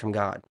 I can hear from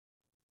God.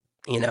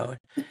 You know,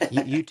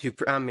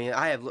 YouTube. I mean,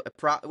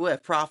 we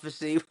have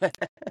prophecy.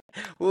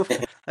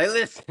 Like,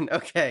 listen,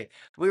 okay,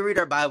 we read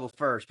our Bible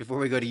first before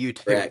we go to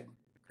YouTube. correct,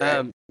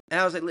 correct. And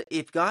I was like,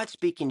 if God's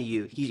speaking to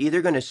you, He's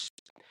either going to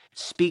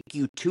speak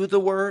you to the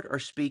Word or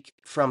speak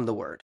from the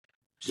Word.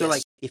 So,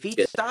 like, Yes, if He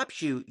good,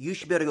 stops you, you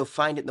should be able to go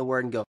find it in the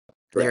Word and go,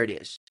 there correct.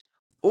 it is.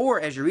 Or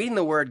as you're reading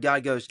the Word,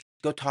 God goes,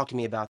 go talk to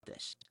me about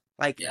this.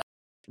 Like, Yeah,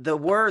 the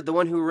Word, the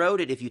one who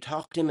wrote it, if you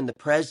talk to him in the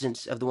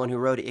presence of the one who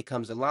wrote it, it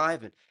comes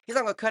alive. And he's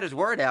not going to cut his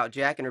word out,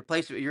 Jack, and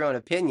replace it with your own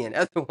opinion.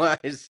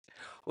 Otherwise,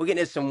 we'll get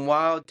into some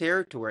wild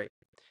territory.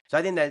 So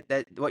I think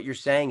that what you're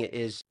saying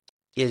is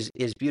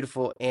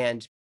beautiful.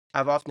 And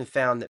I've often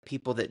found that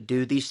people that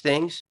do these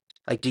things,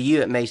 like to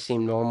you, it may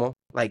seem normal.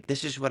 Like,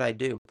 this is what I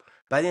do.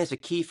 But I think it's a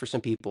key for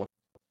some people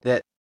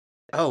that,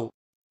 oh,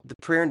 the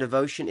prayer and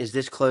devotion is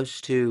this close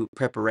to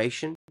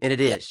preparation, and it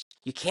yeah, is.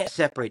 You can't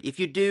separate. If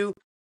you do,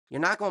 you're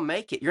not going to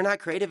make it. You're not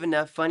creative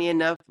enough, funny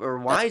enough, or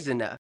no, wise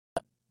enough,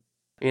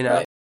 you know.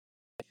 right.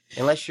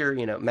 Unless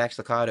you're, Max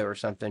Lucado or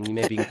something,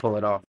 maybe you can pull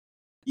it off.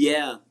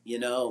 Yeah,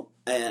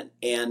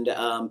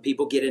 and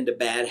people get into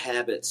bad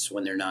habits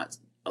when they're not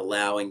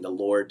allowing the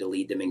Lord to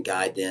lead them and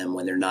guide them,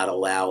 when they're not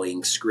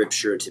allowing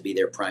Scripture to be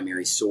their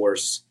primary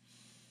source.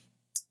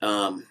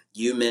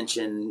 You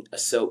mentioned a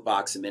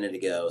soapbox a minute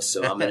ago,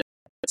 so I'm going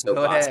to Go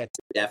soapbox. ahead.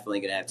 Definitely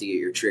going to have to get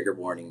your trigger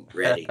warning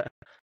ready.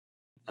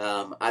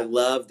 I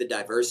love the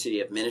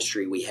diversity of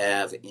ministry we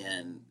have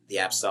in the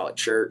Apostolic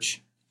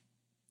Church.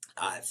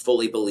 I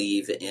fully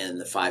believe in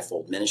the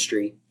fivefold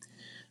ministry.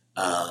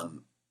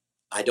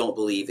 I don't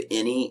believe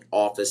any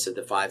office of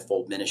the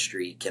fivefold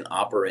ministry can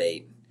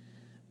operate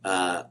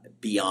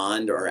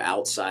beyond or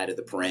outside of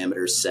the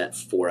parameters set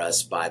for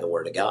us by the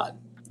Word of God.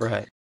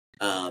 Right.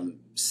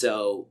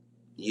 So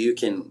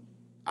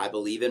I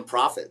believe in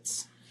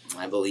prophets.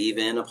 I believe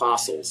in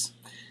apostles.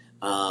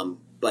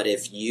 But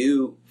if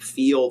you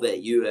feel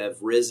that you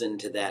have risen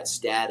to that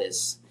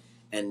status,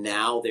 and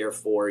now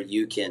therefore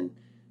you can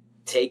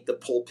take the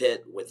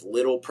pulpit with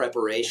little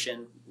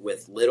preparation,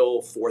 with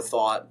little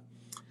forethought,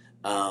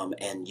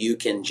 and you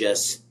can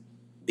just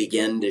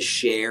begin to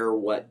share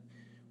what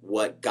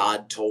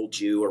God told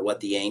you or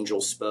what the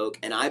angel spoke.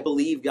 And I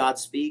believe God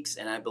speaks,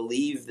 and I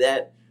believe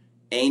that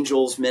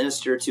angels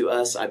minister to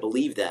us. I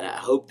believe that. I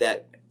hope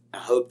that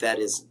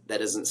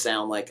doesn't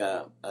sound like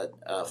a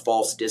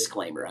false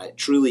disclaimer. I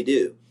truly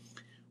do.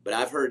 But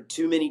I've heard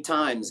too many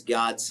times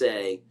God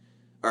say,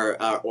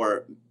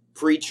 or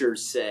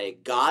preachers say,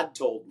 God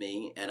told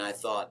me, and I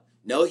thought,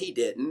 no, He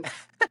didn't,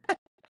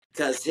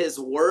 because His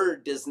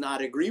word does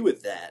not agree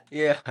with that.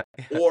 Yeah.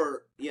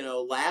 Or,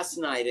 last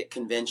night at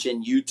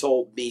convention, you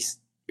told me,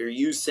 or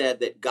you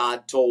said that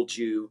God told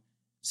you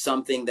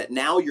something that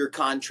now you're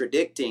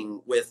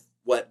contradicting with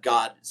what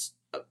God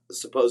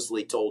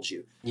supposedly told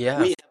you. Yeah.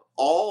 We have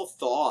all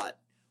thought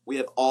we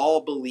have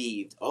all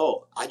believed,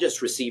 oh, I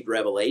just received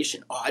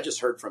revelation. Oh, I just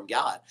heard from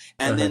God.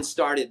 And then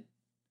started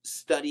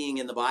studying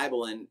in the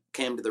Bible and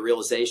came to the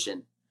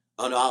realization,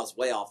 oh no, I was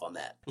way off on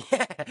that.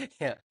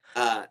 Yeah.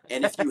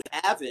 And if you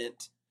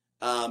haven't,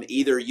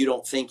 either you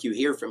don't think you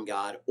hear from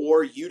God,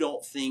 or you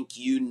don't think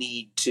you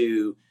need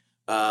to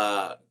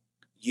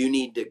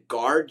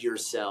guard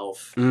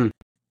yourself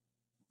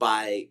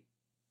by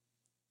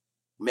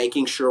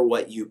making sure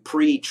what you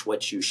preach,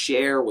 what you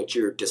share, what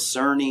you're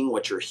discerning,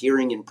 what you're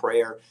hearing in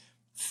prayer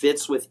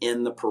fits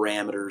within the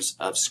parameters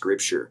of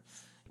Scripture.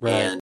 Right.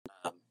 And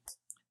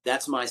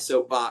that's my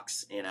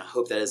soapbox, and I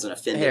hope that doesn't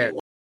offend Here,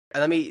 anyone.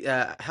 let me,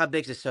 how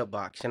big's a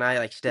soapbox? Can I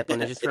like step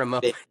on it just for a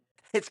moment?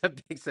 It's a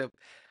big soap.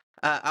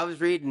 I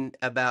was reading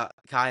about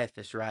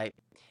Caiaphas, right?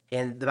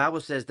 And the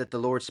Bible says that the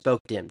Lord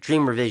spoke to him.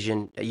 Dream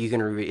revision, you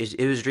can read.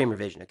 It was dream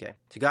revision, okay?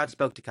 So God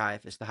spoke to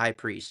Caiaphas, the high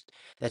priest.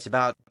 That's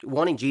about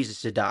wanting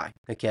Jesus to die,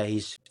 okay?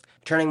 He's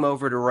turning him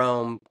over to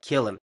Rome,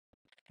 kill him.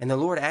 And the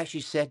Lord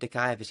actually said to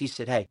Caiaphas, he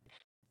said, hey,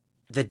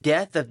 the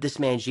death of this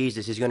man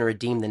Jesus is going to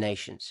redeem the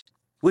nations,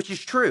 which is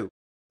true.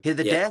 The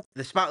death,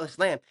 the spotless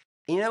lamb.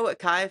 And you know what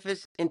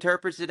Caiaphas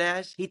interprets it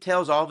as? He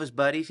tells all of his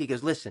buddies, he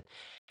goes, listen,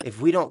 if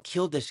we don't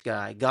kill this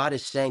guy, God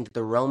is saying that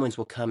the Romans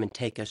will come and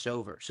take us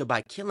over. So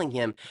by killing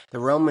him, the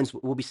Romans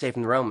will be saved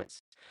from the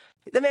Romans.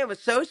 The man was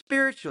so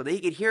spiritual that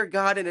he could hear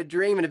God in a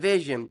dream and a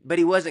vision, but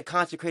he wasn't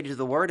consecrated to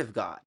the word of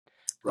God.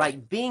 Right.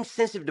 Like being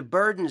sensitive to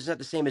burden is not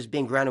the same as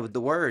being grounded with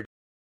the word.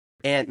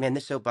 And man,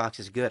 this soapbox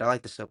is good. I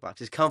like the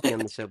soapbox. It's comfy on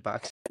the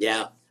soapbox.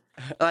 Yeah.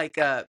 Like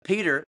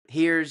Peter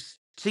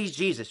sees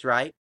Jesus,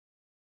 right?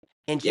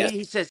 And Yes.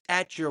 he says,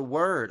 at your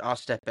word, I'll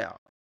step out.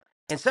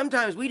 And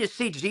sometimes we just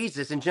see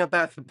Jesus and jump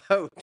out the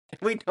boat.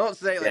 We don't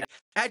say like,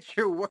 at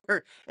your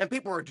word. And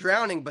people are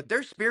drowning, but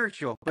they're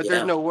spiritual, but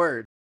there's no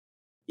word.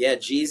 Yeah,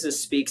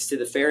 Jesus speaks to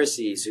the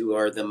Pharisees, who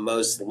are the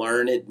most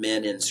learned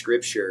men in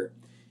Scripture,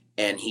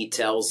 and he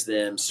tells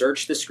them,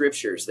 search the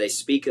Scriptures. They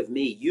speak of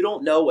me. You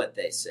don't know what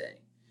they say.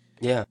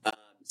 Yeah.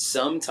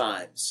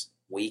 Sometimes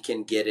we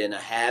can get in a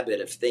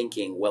habit of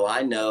thinking, well,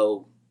 I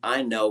know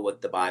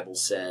what the Bible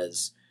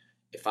says.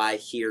 If I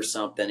hear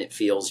something, it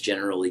feels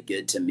generally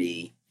good to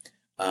me.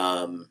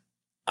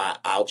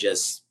 I'll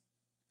just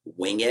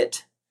wing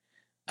it.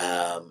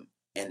 And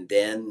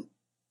then,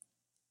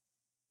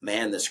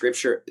 man, the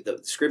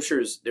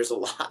scriptures, there's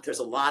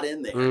a lot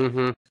in there.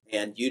 Mm-hmm.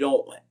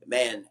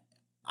 And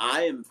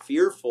I am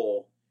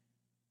fearful.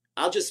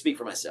 I'll just speak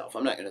for myself.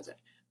 I'm not going to say,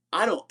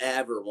 I don't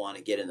ever want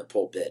to get in the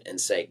pulpit and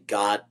say,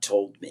 God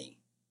told me.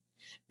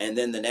 And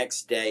then the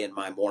next day in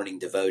my morning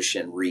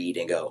devotion, read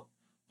and go,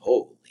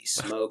 holy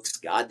smokes,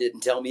 God didn't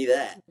tell me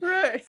that.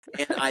 Right.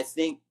 And I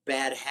think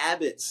bad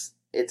habits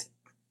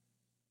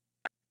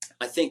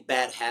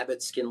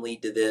can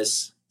lead to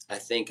this. I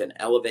think an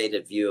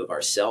elevated view of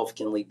ourselves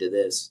can lead to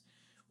this.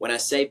 When I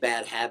say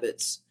bad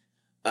habits,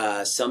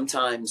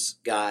 sometimes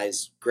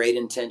guys, great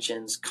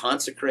intentions,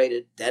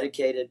 consecrated,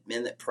 dedicated,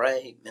 men that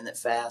pray, men that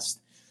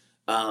fast,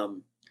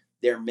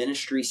 their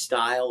ministry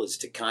style is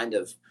to kind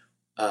of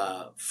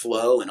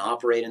flow and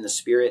operate in the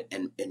Spirit,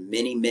 and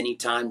many, many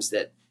times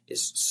that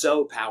is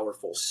so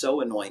powerful,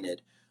 so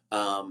anointed,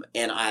 and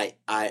I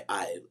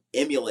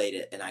emulate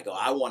it, and I go,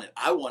 I want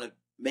to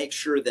make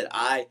sure that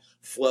I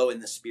flow in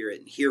the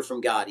Spirit and hear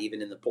from God,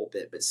 even in the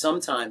pulpit. But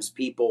sometimes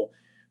people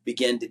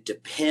begin to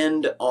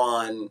depend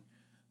on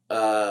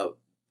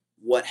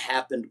what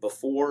happened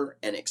before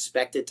and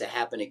expect it to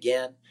happen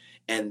again,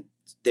 and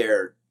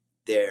their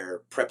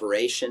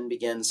preparation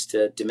begins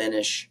to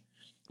diminish.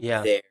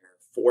 Yeah. Their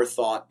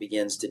forethought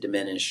begins to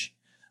diminish.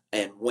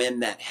 And when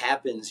that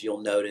happens,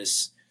 you'll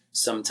notice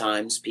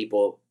sometimes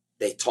people,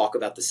 they talk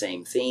about the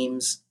same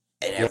themes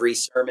in every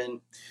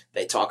sermon.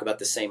 They talk about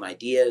the same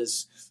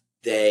ideas.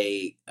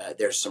 There's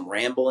some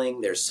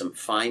rambling, there's some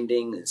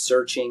finding and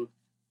searching.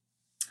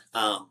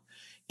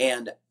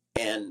 And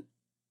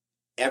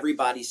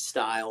everybody's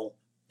style,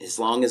 as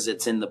long as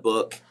it's in the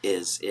book,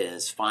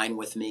 is fine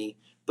with me.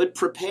 But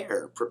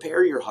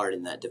prepare your heart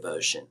in that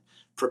devotion.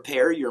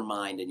 Prepare your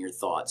mind and your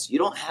thoughts. You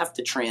don't have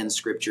to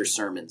transcript your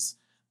sermons.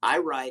 I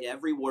write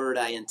every word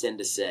I intend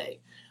to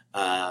say.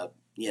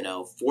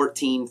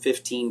 14,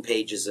 15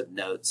 pages of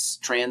notes,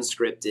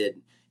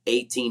 transcripted,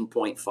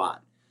 18.5.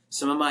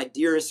 Some of my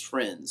dearest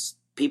friends,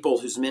 people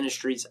whose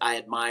ministries I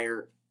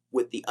admire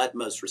with the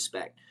utmost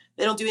respect,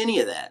 they don't do any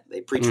of that.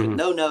 They preach with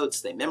no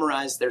notes. They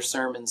memorize their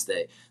sermons.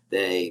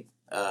 They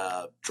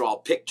draw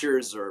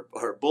pictures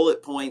or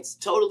bullet points,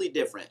 totally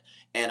different.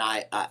 And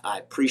I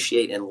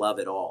appreciate and love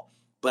it all.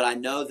 But I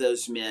know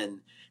those men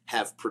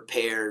have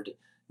prepared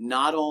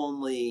not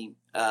only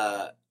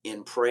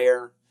in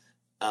prayer,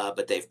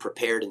 but they've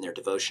prepared in their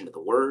devotion to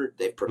the Word.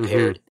 They've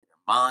prepared in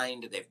their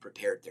mind. They've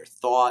prepared their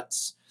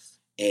thoughts.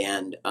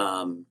 And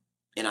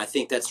I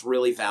think that's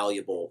really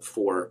valuable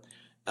for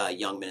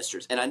young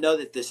ministers. And I know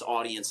that this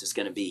audience is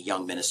going to be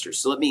young ministers.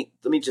 So let me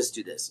just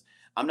do this.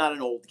 I'm not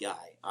an old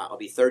guy. I'll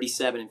be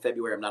 37 in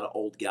February. I'm not an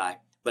old guy,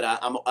 but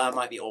I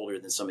might be older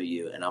than some of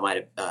you. And I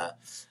might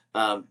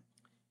have,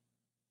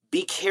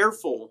 be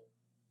careful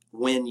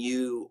when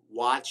you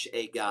watch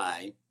a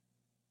guy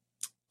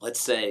let's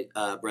say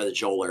Brother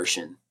Joel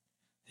Urshan,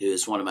 who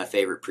is one of my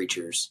favorite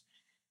preachers.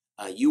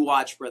 You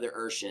watch Brother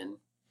Urshan,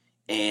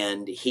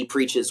 and he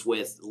preaches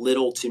with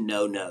little to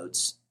no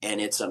notes, and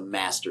it's a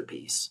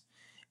masterpiece.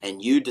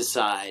 And you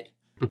decide,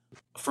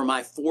 for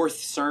my fourth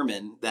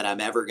sermon that I'm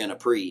ever going to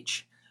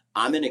preach,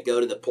 I'm going to go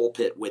to the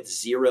pulpit with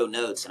 0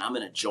 notes, and I'm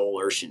going to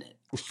Joel Urshan it.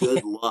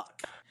 Good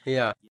luck.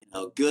 Yeah.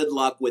 Good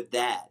luck with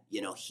that.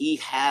 He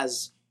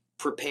has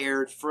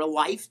prepared for a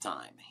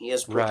lifetime. He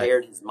has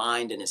prepared his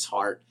mind and his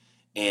heart.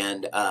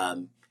 And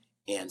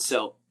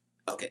so,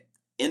 okay,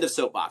 end of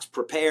soapbox.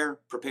 Prepare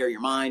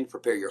your mind,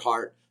 prepare your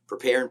heart,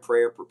 prepare in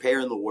prayer, prepare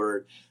in the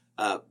word,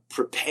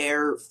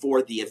 prepare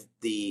for the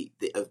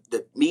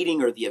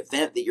meeting or the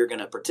event that you're going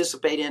to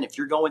participate in. If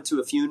you're going to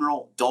a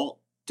funeral, don't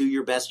do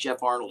your best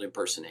Jeff Arnold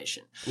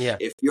impersonation. Yeah.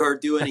 If you're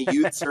doing a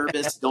youth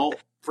service, don't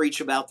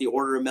preach about the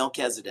order of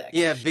Melchizedek.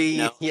 Yeah,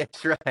 yeah,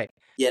 that's right.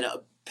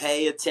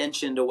 Pay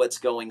attention to what's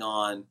going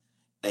on.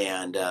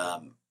 And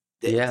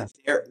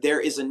there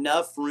is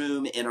enough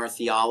room in our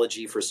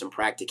theology for some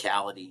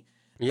practicality.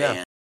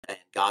 Yeah. And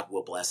God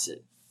will bless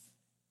it.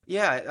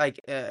 Yeah, like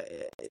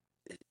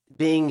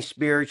being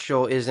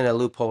spiritual isn't a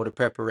loophole to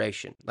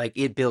preparation. Like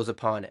it builds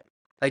upon it.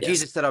 Like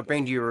Jesus said, I'll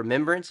bring to your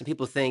remembrance. And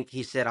people think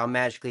he said, I'll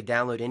magically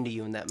download into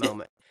you in that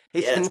moment.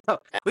 He said, no,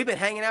 we've been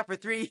hanging out for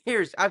 3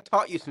 years. I've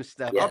taught you some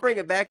stuff. I'll bring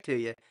it back to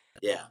you.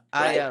 Yeah.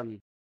 I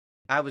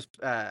was,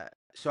 I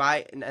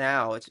started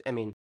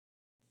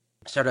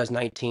as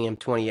 19, I'm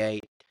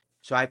 28.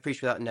 So I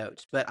preach without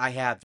notes, but I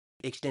have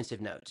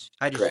extensive notes.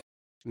 I just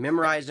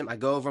memorize them. I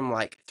go over them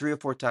like 3 or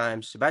 4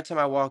 times. So by the time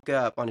I walk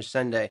up on a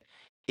Sunday,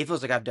 it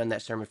feels like I've done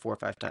that sermon 4 or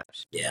 5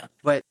 times. Yeah.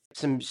 But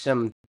some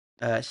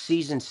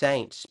seasoned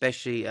saints,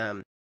 especially,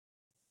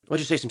 we'll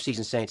just say some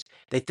seasoned saints,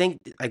 they think,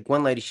 like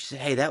one lady, she said,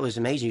 hey, that was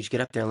amazing. You just get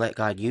up there and let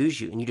God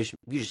use you. And you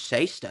just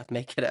say stuff,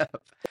 make it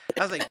up.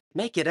 I was like,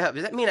 make it up?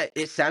 Does that mean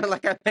it sounded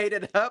like I made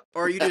it up?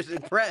 Or are you just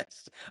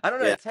impressed? I don't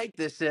know how to take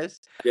this,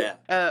 sis. Yeah.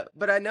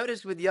 But I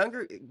noticed with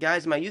younger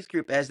guys in my youth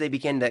group, as they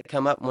began to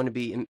come up and want to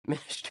be in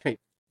ministry,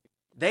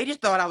 they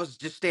just thought I was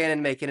just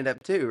standing making it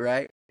up too,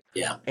 right?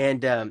 Yeah.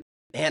 And I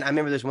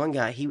remember there's one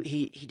guy,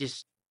 he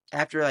just,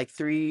 after like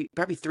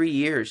probably 3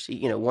 years,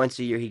 once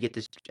a year he'd get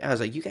this. I was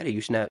like, you got to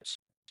use notes.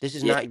 This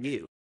is not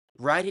you.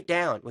 Write it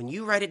down. When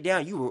you write it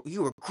down, you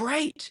were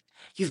great.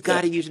 You've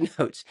got to use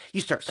notes. You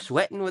start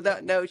sweating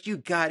without notes. You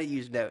got to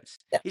use notes.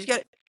 He's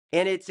got,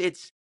 and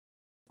it's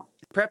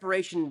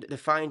preparation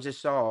defines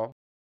us all,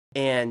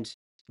 but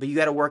you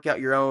got to work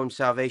out your own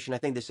salvation. I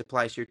think this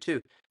applies here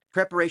too.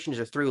 Preparation is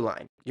a through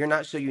line. You're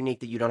not so unique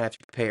that you don't have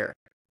to prepare.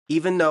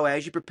 Even though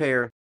as you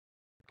prepare,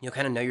 you'll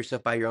kind of know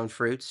yourself by your own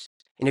fruits.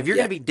 And if you're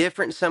going to be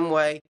different in some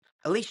way,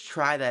 at least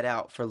try that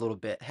out for a little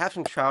bit. Have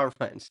some trial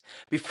runs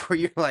before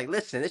you're like,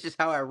 listen, this is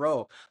how I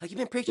roll. Like, you've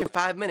been preaching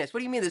 5 minutes. What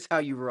do you mean this is how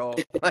you roll?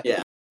 Like,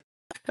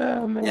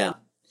 oh, man.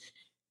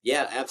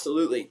 Yeah,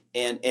 absolutely.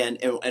 And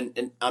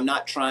I'm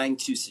not trying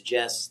to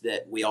suggest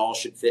that we all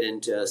should fit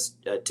into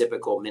a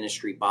typical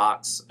ministry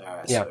box,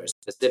 or a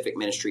specific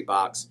ministry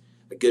box.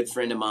 A good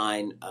friend of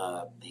mine,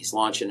 he's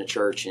launching a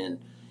church in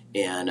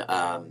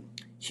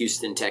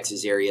Houston,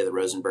 Texas area, the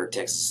Rosenberg,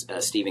 Texas,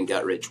 Stephen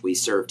Guttridge. We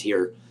served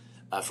here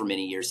for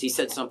many years. He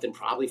said something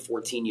probably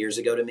 14 years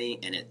ago to me,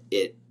 and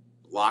it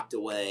locked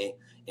away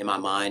in my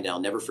mind.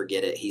 I'll never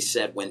forget it. He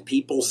said, when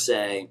people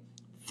say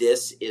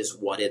this is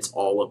what it's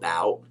all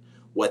about,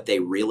 what they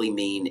really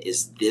mean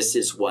is this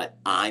is what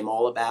I'm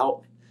all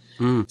about.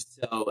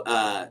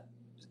 So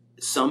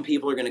some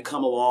people are going to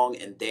come along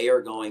and they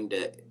are going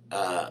to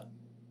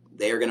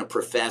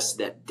profess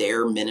that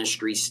their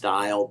ministry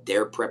style,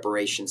 their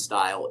preparation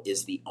style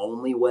is the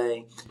only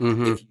way.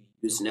 If you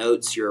use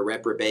notes, you're a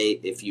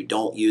reprobate. If you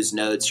don't use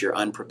notes, you're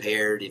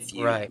unprepared. If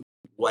you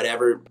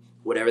whatever.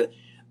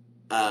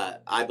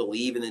 I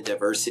believe in the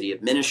diversity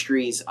of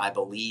ministries. I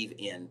believe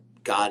in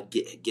God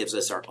gives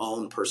us our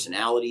own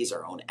personalities,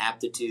 our own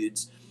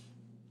aptitudes,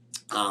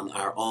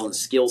 our own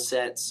skill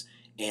sets,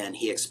 and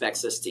he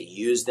expects us to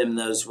use them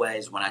those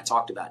ways. When I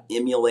talked about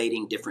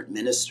emulating different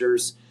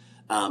ministers,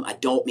 I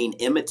don't mean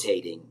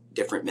imitating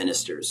different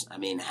ministers. I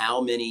mean,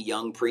 how many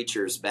young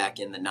preachers back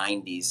in the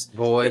 90s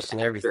voice and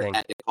everything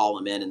had to call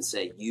them in and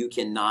say, you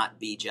cannot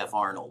be Jeff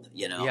Arnold,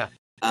 and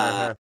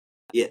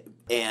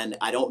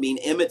I don't mean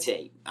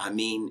imitate. I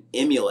mean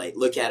emulate.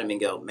 Look at him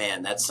and go,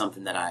 man, that's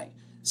something that I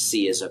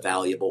see as a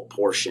valuable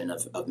portion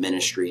of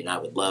ministry, and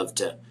I'd love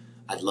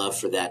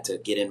for that to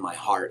get in my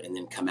heart and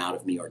then come out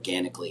of me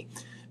organically.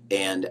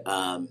 And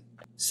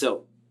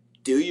so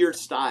do your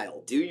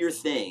style, do your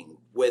thing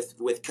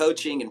with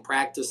coaching and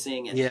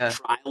practicing and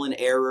trial and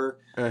error.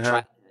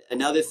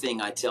 Another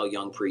thing I tell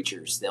young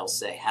preachers, they'll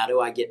say, how do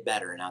I get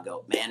better? And I'll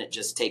go, man, it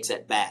just takes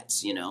at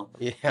bats, You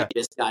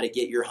just got to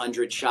get your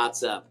 100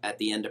 shots up at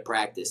the end of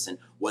practice. And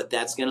what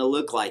that's going to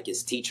look like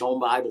is teach home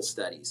Bible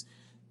studies,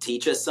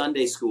 teach a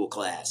Sunday school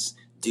class,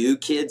 do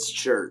kids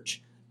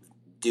church,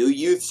 do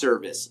youth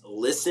service,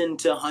 listen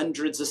to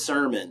hundreds of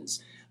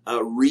sermons,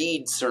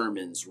 read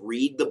sermons,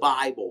 read the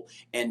Bible.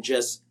 And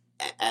just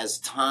as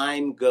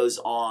time goes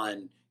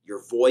on,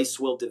 your voice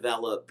will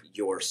develop,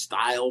 your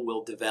style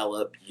will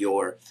develop,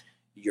 your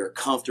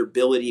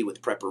comfortability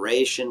with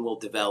preparation will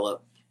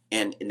develop,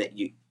 and that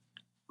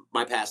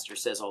my pastor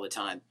says all the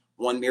time,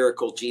 one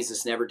miracle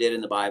Jesus never did in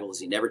the Bible is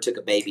he never took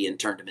a baby and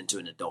turned him into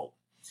an adult.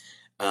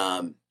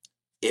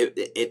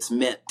 It's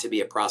meant to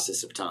be a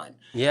process of time.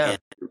 Yeah.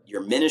 And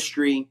your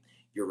ministry,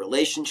 your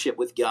relationship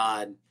with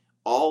God,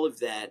 all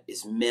of that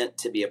is meant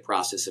to be a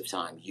process of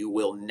time. You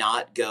will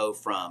not go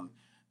from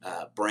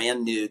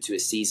brand new to a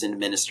seasoned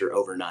minister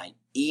overnight.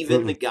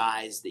 Even the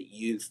guys that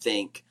you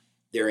think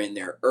they're in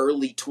their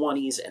early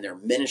 20s and their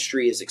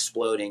ministry is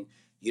exploding,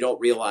 you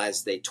don't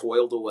realize they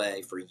toiled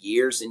away for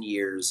years and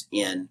years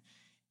in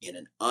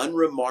an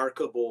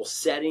unremarkable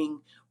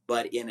setting,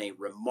 but in a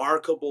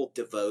remarkable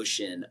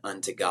devotion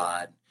unto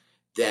God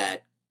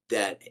that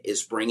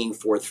is bringing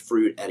forth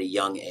fruit at a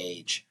young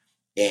age.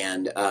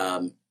 And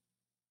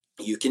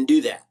you can do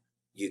that.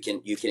 You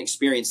can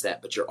experience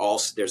that, but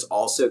there's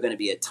also going to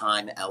be a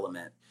time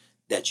element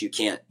that you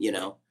can't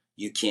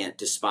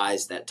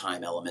despise that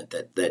time element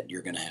that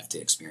you're going to have to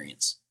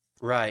experience.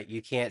 Right.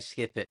 You can't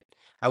skip it.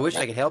 I wish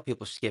I could help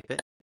people skip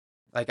it.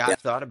 Like Yeah.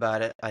 I've thought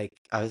about it. Like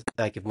I was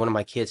like, if one of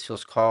my kids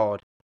feels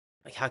called,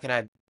 like how can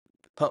I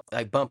pump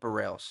like bumper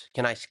rails?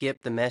 Can I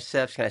skip the mess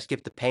ups? Can I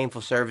skip the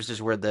painful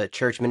services where the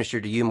church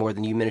ministered to you more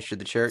than you ministered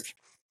to the church?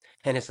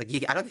 And it's like,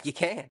 I don't think you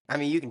can. I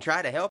mean, you can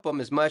try to help them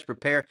as much,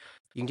 prepare.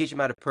 You can teach them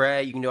how to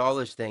pray. You can do all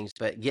those things.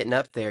 But getting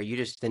up there,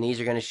 the knees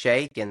are going to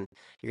shake and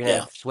you're going to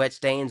Yeah. have sweat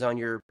stains on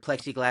your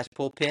plexiglass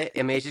pulpit.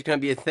 I mean, it's just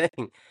going to be a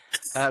thing.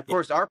 Of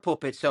course, our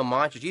pulpit's so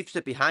monstrous. You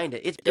sit behind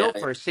it. It's built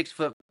for a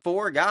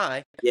 6'4"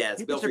 guy. Yeah,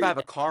 it's You could built for your survive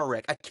a car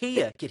wreck. A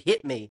Kia could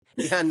hit me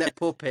behind that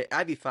pulpit.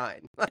 I'd be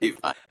fine. be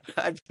fine.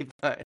 I'd be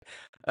fine.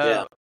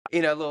 Yeah.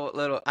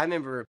 Little. I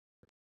remember.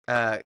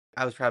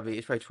 It's probably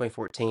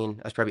 2014.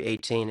 I was probably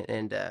 18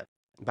 and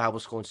Bible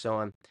school and so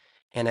on.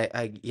 And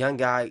a young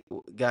guy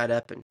got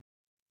up and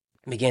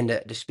began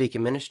to speak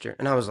and minister.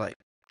 And I was like,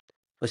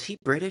 was he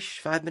British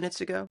 5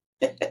 minutes ago?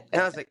 And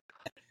I was like,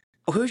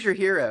 well, who's your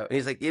hero? And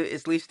he's like,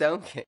 it's Lee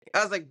Stoneking.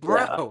 I was like,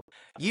 bro,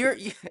 you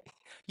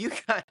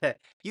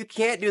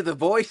can't do the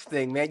voice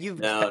thing, man.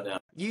 No.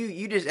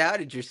 You just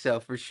outed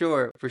yourself for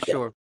sure.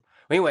 Well,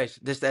 anyways,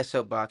 that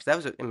soapbox, that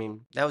wasn't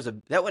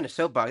a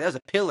soapbox. That was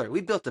a pillar.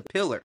 We built a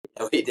pillar.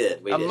 We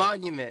did. A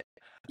monument.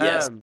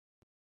 Yes.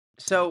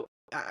 So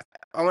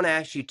I want to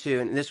ask you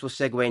too, and this will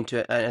segue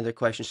into another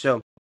question.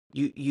 So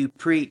you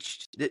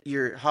preached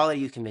your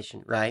holiday youth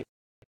convention, right?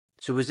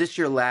 So was this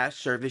your last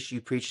service you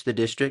preached the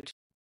district?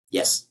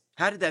 Yes.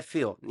 How did that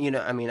feel?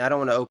 I mean, I don't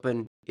want to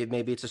open it.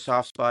 Maybe it's a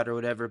soft spot or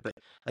whatever, but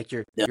like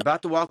you're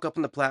about to walk up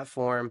on the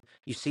platform.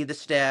 You see the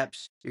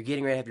steps. You're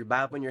getting ready to have your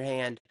Bible in your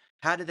hand.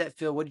 How did that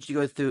feel? What did you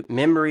go through?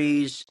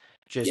 Memories?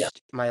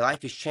 Just my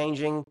life is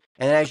changing.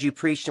 And as you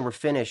preached and were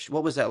finished,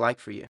 what was that like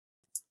for you?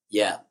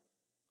 Yeah.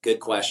 Good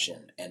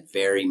question. And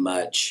very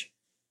much,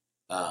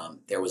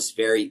 it was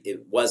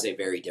a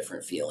very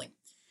different feeling.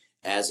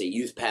 As a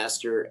youth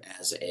pastor,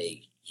 as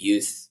a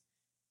youth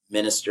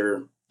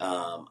minister,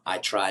 I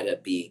try to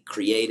be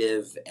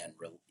creative and,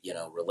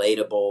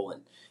 relatable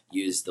and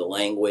use the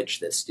language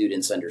that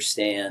students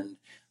understand.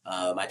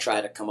 I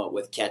try to come up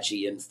with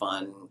catchy and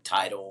fun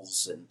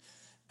titles, and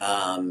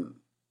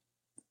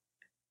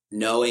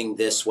knowing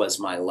this was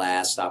my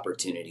last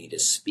opportunity to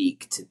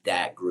speak to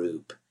that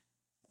group,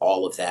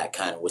 all of that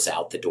kind of was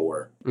out the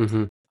door.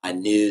 Mm-hmm. I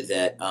knew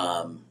that,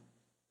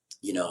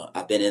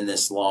 I've been in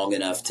this long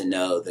enough to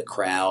know the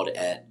crowd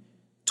at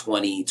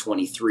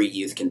 2023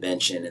 youth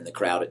convention and the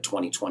crowd at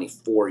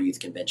 2024 youth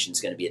convention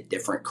is going to be a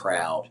different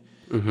crowd.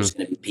 Mm-hmm. There's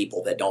going to be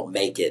people that don't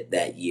make it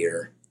that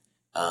year.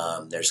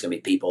 There's going to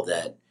be people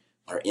that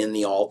are in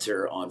the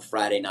altar on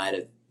Friday night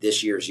of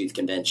this year's youth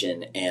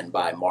convention, and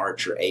by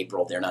March or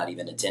April, they're not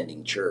even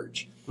attending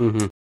church.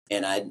 Mm-hmm.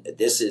 And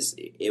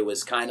it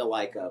was kind of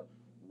like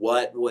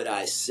what would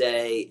I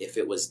say if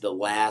it was the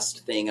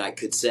last thing I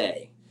could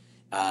say?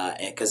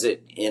 And because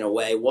it, in a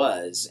way,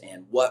 was.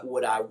 And what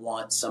would I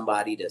want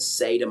somebody to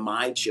say to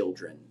my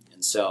children?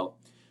 And so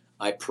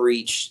I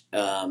preached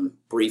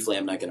briefly.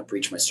 I'm not going to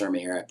preach my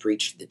sermon here. I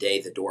preached the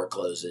day the door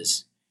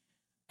closes,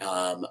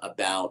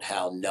 about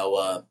how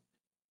Noah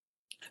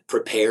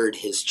prepared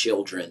his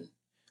children,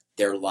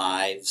 their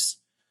lives,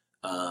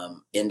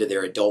 into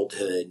their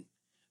adulthood.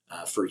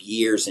 For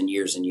years and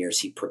years and years,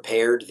 he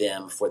prepared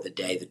them for the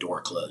day the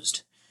door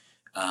closed.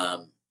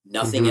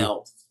 Nothing Mm-hmm.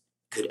 else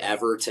could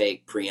ever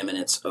take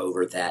preeminence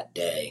over that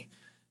day.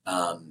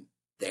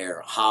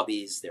 Their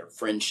hobbies, their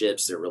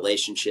friendships, their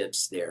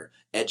relationships, their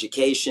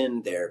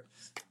education, their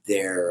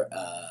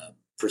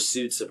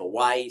pursuits of a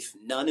wife,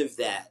 none of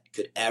that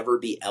could ever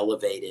be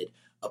elevated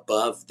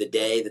above the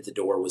day that the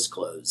door was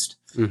closed.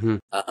 Mm-hmm.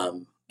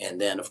 And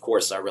then, of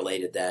course, I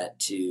related that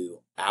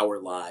to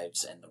our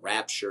lives and the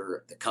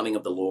rapture, the coming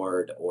of the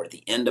Lord, or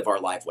the end of our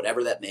life,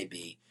 whatever that may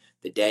be,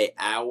 the day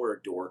our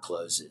door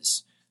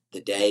closes, the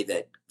day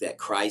that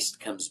Christ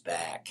comes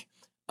back.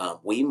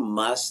 We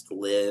must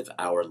live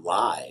our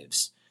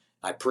lives.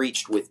 I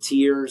preached with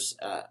tears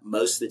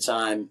most of the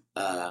time.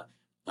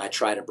 I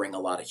try to bring a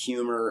lot of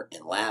humor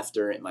and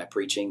laughter in my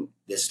preaching.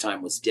 This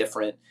time was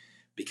different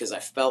because I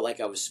felt like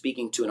I was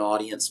speaking to an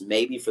audience,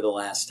 maybe for the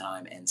last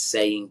time, and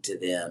saying to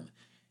them,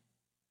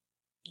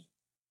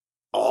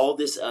 all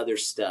this other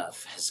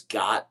stuff has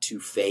got to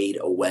fade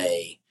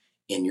away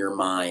in your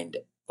mind,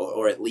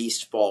 or at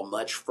least fall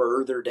much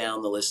further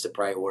down the list of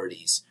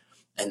priorities.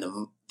 And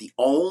the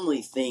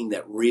only thing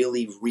that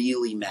really,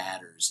 really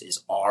matters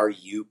is, are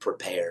you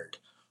prepared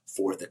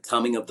for the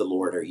coming of the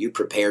Lord? Are you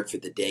prepared for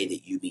the day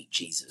that you meet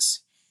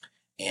Jesus?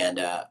 And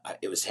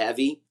it was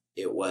heavy.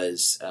 It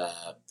was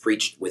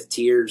preached with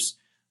tears,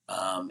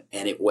 and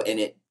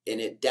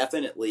it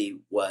definitely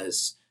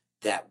was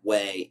that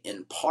way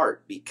in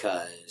part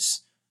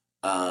because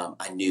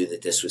I knew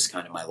that this was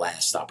kind of my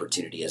last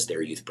opportunity as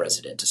their youth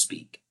president to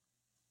speak.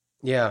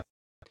 Yeah.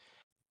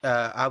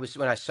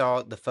 When I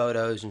saw the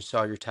photos and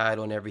saw your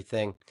title and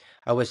everything,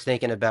 I was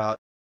thinking about,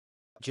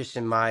 just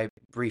in my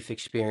brief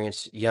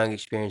experience, young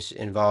experience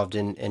involved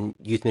in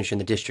youth ministry in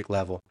the district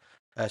level.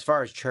 As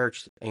far as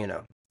church,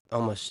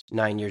 almost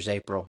 9 years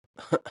April,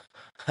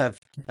 I've,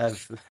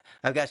 I've,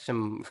 I've got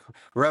some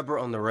rubber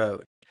on the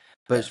road.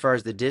 But Yeah, as far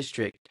as the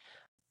district,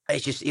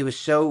 it was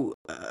so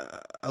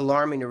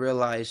alarming to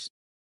realize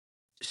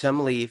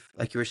some leave,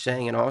 like you were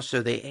saying, and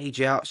also they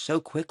age out so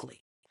quickly.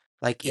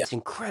 Like, yeah, it's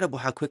incredible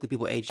how quickly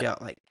people age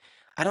out. Like,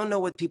 I don't know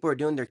what people are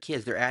doing to their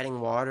kids. They're adding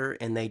water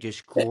and they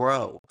just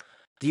grow.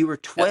 You were yeah,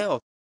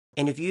 12,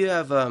 and if you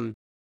have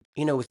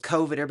with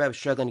COVID, everybody was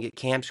struggling to get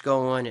camps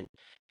going, and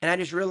I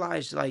just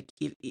realized, like,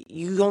 if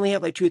you only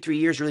have like 2 or 3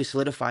 years to really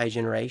solidify a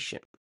generation.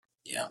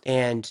 yeah,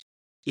 And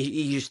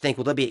you just think,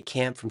 well, they'll be at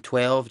camp from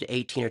 12 to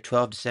 18 or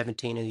 12 to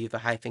 17, and you have a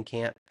hyphen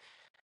camp.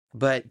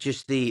 But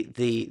just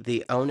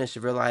the onus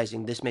of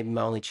realizing this may be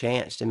my only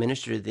chance to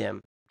minister to them.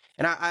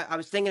 And I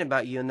was thinking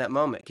about you in that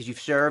moment, because you've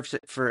served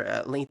for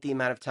a lengthy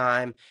amount of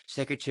time,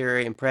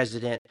 secretary and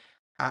president.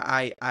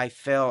 I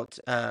felt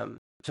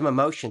some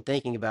emotion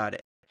thinking about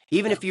it.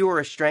 Even yeah, if you were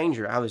a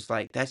stranger, I was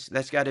like, that's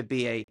got to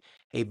be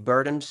a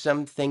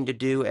burdensome thing to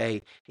do,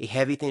 a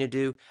heavy thing to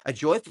do, a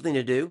joyful thing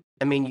to do.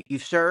 I mean,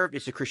 you've served.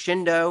 It's a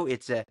crescendo.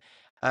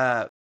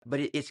 Uh, but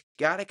it's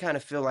got to kind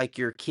of feel like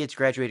your kid's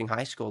graduating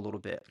high school a little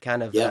bit.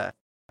 Kind of, yeah.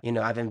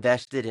 I've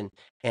invested,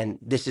 and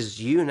this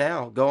is you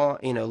now. Go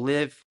on,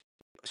 live,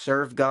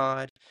 serve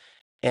God.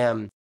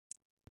 Um,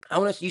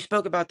 you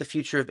spoke about the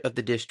future of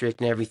the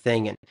district and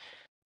everything, and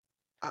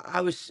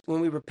I was,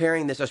 when we were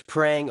preparing this, I was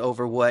praying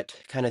over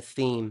what kind of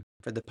theme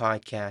for the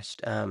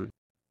podcast.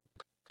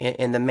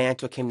 And the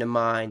mantle came to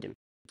mind,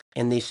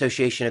 and the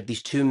association of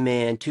these two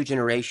men, two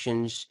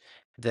generations,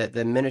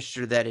 the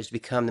minister that has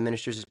become the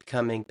ministers is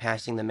becoming,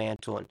 passing the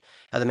mantle, and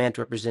how the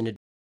mantle represented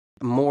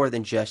more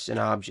than just an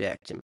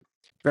object, and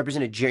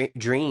represented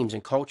dreams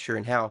and culture,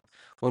 and how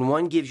when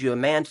one gives you a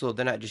mantle,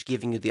 they're not just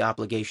giving you the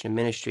obligation of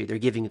ministry, they're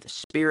giving you the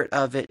spirit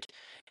of it,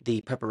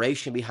 the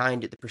preparation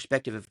behind it, the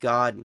perspective of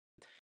God.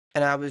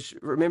 And I was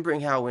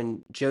remembering how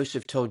when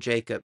Joseph told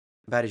Jacob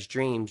about his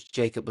dreams,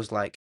 Jacob was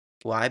like,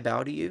 "Will I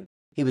bow to you?"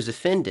 He was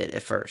offended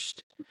at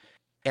first.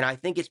 And I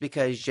think it's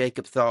because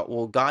Jacob thought,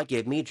 well, God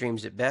gave me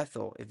dreams at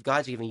Bethel. If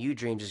God's giving you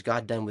dreams, is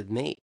God done with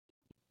me?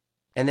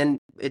 And then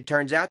it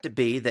turns out to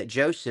be that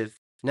Joseph,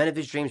 none of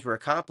his dreams were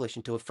accomplished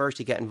until first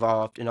he got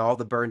involved in all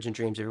the burdens and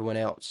dreams of everyone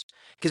else.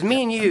 Because Yeah.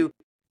 me and you,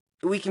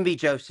 we can be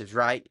Josephs,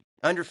 right?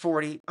 Under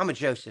 40, I'm a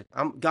Joseph.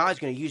 God's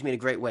going to use me in a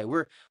great way.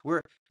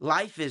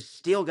 Life has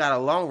still got a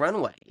long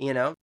runway.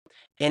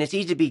 And it's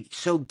easy to be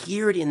so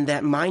geared in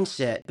that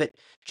mindset. But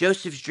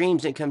Joseph's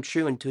dreams didn't come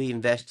true until he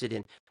invested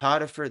in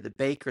Potiphar, the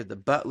baker, the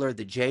butler,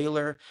 the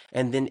jailer,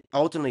 and then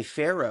ultimately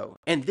Pharaoh.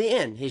 And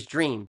then his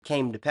dream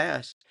came to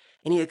pass,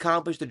 and he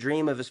accomplished the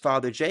dream of his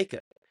father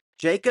Jacob.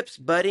 Jacob's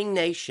budding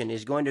nation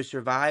is going to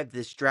survive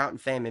this drought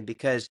and famine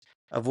because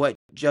of what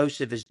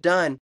Joseph has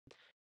done.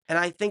 And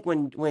I think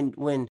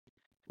when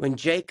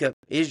Jacob,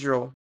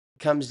 Israel,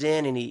 comes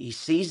in and he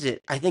sees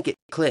it, I think it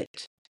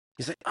clicked.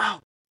 He's like, oh,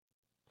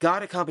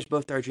 God accomplished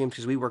both our dreams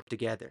because we worked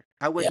together.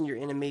 I Yeah. wasn't your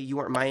enemy. You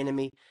weren't my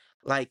enemy.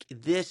 Like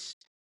this,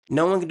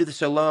 no one can do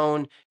this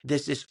alone.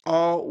 This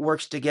all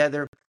works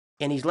together.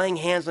 And he's laying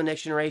hands on the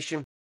next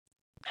generation.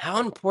 How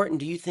important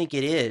do you think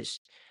it is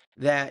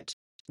that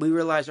we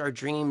realize our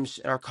dreams,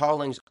 our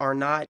callings are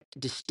not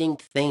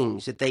distinct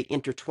things, that they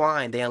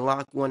intertwine, they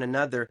unlock one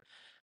another?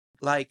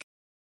 Like,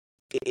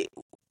 it,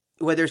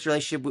 whether it's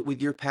relationship with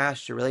your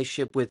pastor,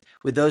 relationship with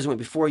those who went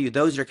before you,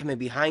 those that are coming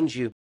behind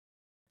you,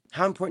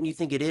 how important do you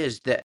think it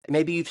is that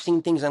maybe you've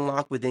seen things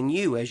unlock within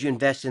you as you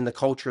invest in the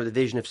culture or the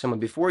vision of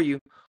someone before you?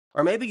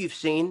 Or maybe you've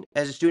seen,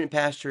 as a student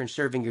pastor and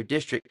serving your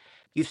district,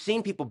 you've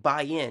seen people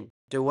buy in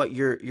to what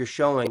you're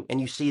showing, and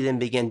you see them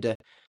begin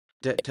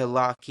to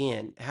lock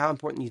in. How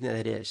important do you think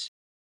that is?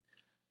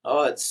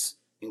 Oh, it's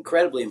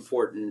incredibly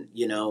important.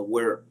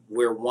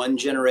 We're one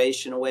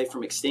generation away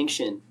from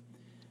extinction.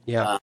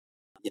 Yeah. Uh,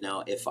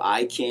 if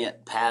I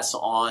can't pass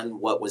on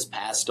what was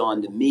passed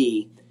on to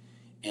me,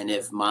 and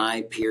if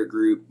my peer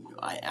group,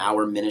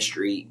 our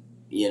ministry,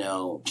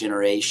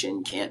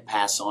 generation can't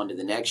pass on to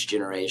the next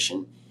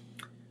generation,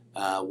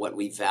 what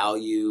we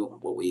value,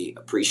 what we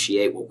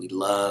appreciate, what we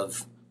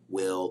love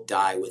will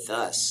die with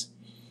us.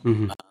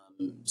 Mm-hmm.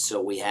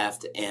 So we have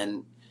to,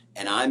 and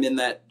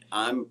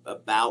I'm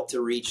about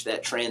to reach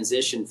that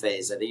transition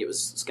phase. I think it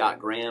was Scott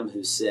Graham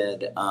who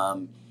said,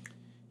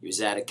 he was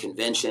at a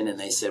convention and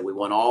they said, we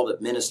want all the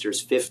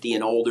ministers 50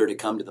 and older to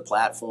come to the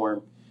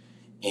platform.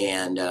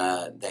 And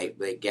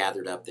they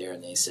gathered up there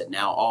and they said,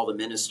 now all the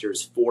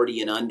ministers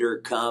 40 and under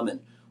come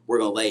and we're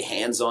going to lay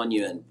hands on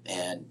you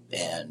and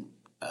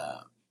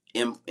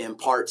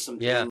impart some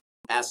things,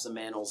 pass some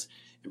mantles.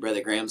 And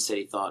Brother Graham said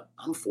he thought,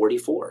 I'm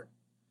 44.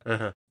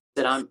 Uh-huh.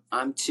 He said,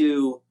 I'm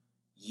too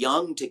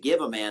young to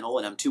give a mantle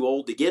and I'm too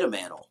old to get a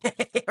mantle.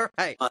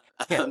 Right.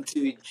 I'm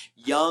too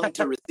young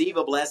to receive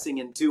a blessing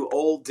and I'm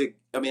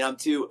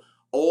too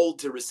old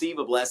to receive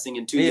a blessing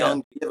and too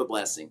young to give a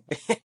blessing.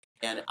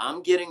 And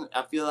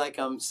I feel like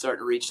I'm starting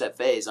to reach that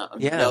phase. I'm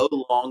no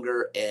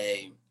longer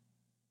a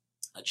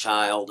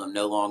child. I'm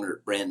no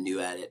longer brand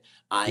new at it.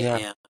 I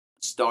am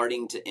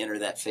starting to enter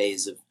that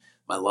phase of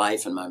my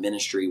life and my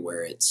ministry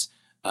where it's,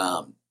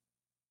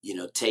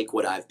 take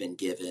what I've been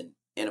given.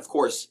 And of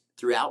course,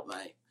 throughout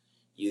my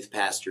youth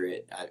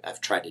pastorate, I've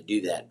tried to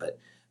do that,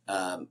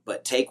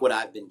 but take what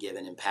I've been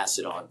given and pass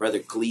it on.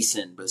 Brother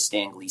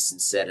Stan Gleason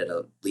said at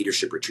a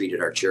leadership retreat at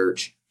our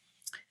church,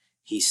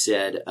 he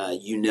said,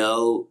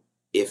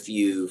 if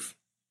you've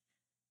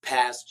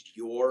passed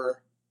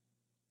your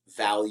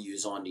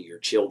values onto your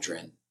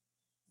children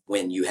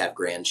when you have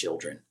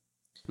grandchildren,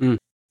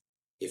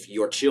 if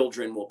your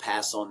children will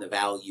pass on the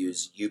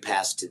values you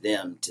pass to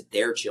them, to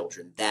their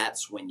children,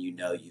 that's when you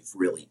know you've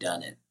really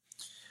done it.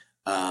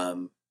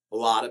 A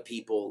lot of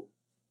people,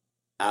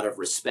 out of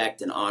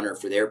respect and honor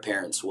for their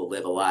parents, will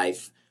live a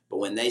life, but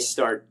when they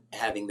start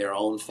having their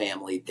own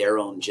family, their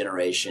own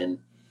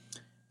generation,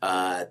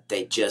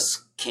 they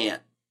just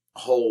can't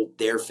hold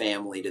their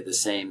family to the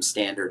same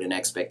standard and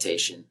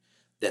expectation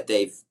that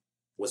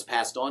was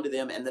passed on to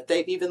them and that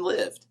they've even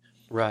lived.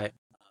 Right.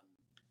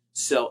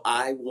 So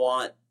I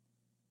want,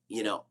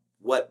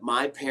 what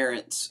my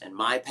parents and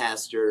my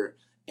pastor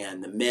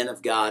and the men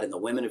of God and the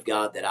women of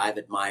God that I've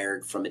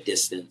admired from a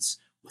distance,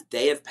 what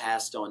they have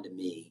passed on to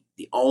me,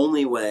 the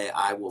only way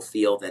I will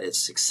feel that it's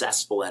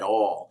successful at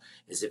all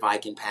is if I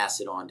can pass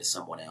it on to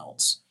someone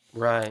else.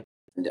 Right.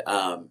 And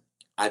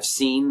I've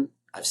seen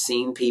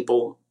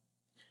people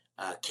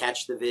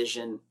catch the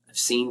vision. I've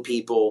seen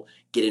people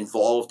get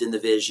involved in the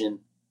vision,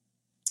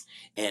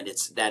 and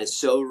that is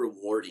so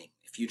rewarding.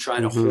 If you try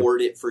to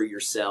hoard it for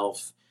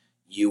yourself,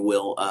 you're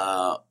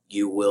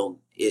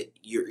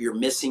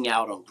missing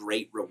out on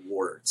great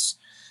rewards.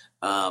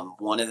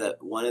 One of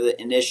the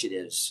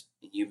initiatives,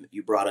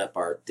 you brought up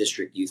our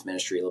district youth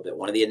ministry a little bit.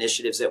 One of the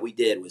initiatives that we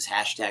did was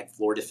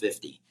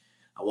 #Florida50.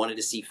 I wanted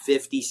to see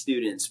 50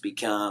 students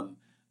become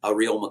a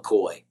real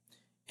McCoy.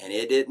 And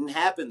it didn't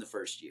happen the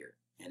first year,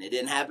 and it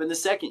didn't happen the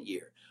second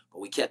year,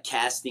 but we kept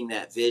casting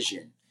that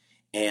vision.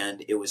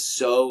 And it was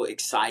so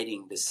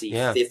exciting to see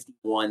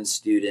 51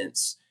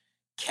 students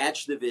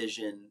catch the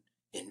vision,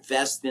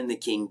 invest in the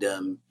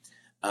kingdom.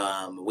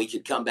 We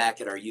could come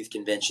back at our youth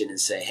convention and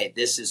say, hey,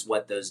 this is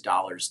what those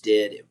dollars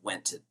did. It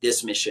went to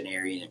this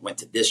missionary and it went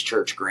to this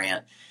church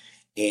grant.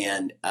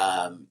 And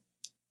I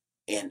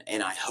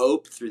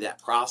hope through that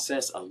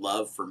process, a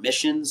love for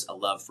missions, a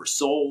love for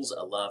souls,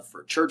 a love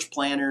for church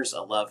planners,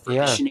 a love for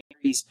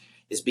missionaries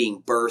is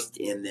being birthed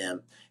in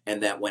them.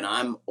 And that when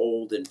I'm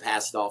old and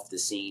passed off the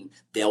scene,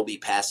 they'll be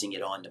passing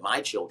it on to my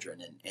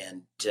children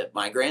and to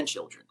my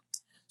grandchildren.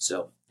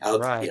 So I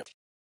hope,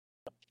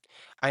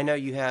 I know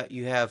you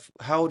have,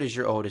 how old is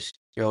your oldest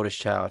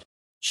child?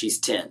 She's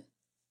 10.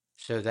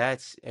 So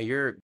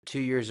you're 2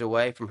 years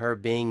away from her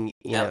being,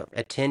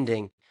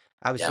 attending.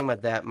 I was thinking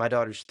about that. My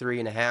daughter's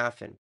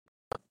 3.5,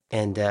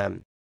 and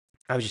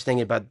I was just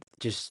thinking about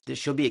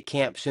she'll be at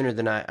camp sooner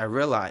than I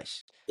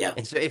realized. Yeah.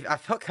 And so I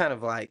felt kind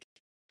of like,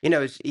 you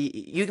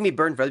can be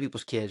burdened for other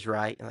people's kids,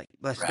 right? And like,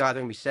 bless God,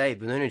 they're gonna be saved.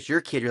 But then it's your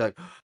kid, you're like,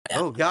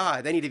 oh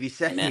God, they need to be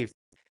saved.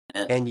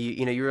 Amen. And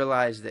you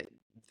realize that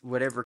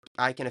whatever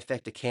I can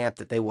affect a camp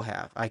that they will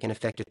have, I can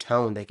affect a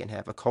tone they can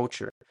have, a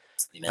culture.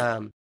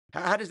 Amen.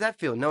 How does that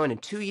feel? Knowing in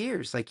 2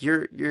 years, like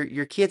your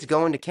kid's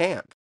going to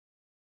camp,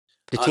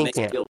 teen it makes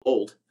camp. me feel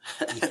old.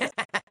 It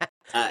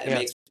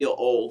makes me feel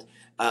old.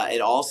 It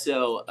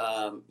also,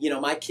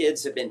 my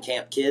kids have been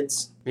camp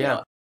kids.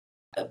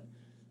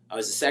 I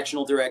was a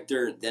sectional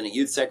director, then a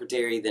youth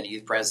secretary, then a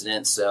youth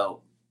president.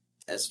 So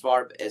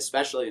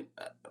especially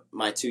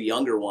my two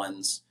younger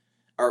ones,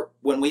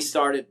 when we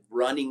started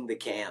running the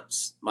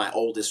camps, my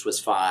oldest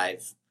was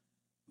 5.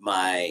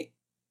 My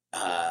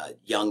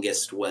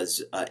youngest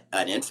was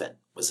an infant,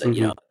 was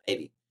a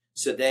baby.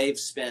 So they've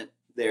spent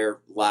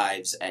their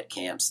lives at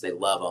camps. They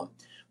love them.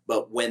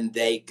 But when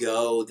they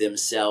go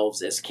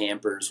themselves as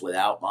campers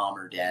without mom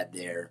or dad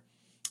there,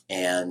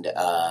 and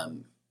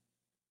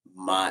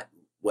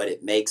what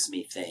it makes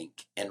me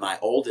think, and my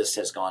oldest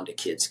has gone to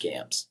kids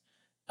camps,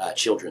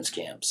 children's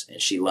camps,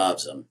 and she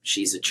loves them.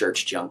 She's a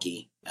church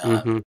junkie.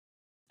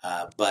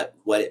 But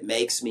what it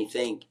makes me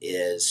think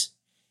is,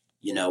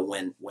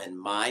 when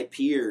my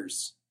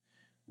peers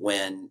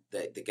when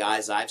the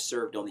guys I've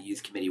served on the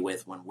youth committee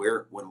with, when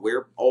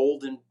we're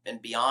old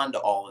and beyond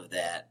all of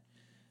that,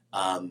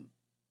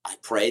 I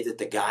pray that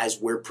the guys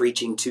we're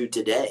preaching to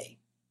today,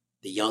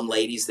 the young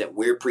ladies that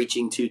we're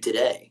preaching to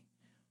today,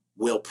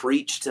 will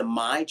preach to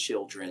my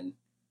children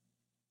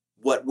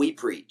what we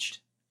preached.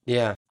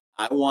 Yeah.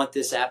 I want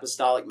this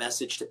apostolic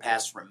message to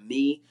pass from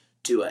me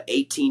to an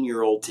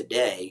 18-year-old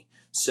today,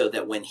 so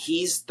that when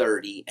he's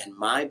 30 and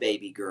my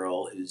baby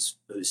girl, who's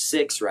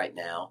 6 right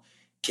now,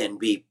 can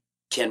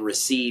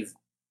receive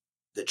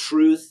the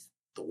truth,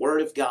 the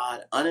word of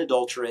God,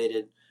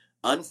 unadulterated,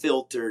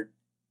 unfiltered,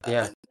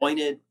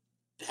 anointed,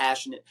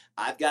 passionate.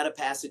 I've got to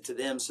pass it to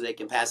them so they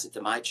can pass it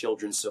to my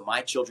children, so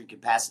my children can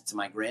pass it to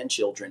my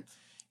grandchildren.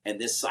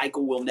 And this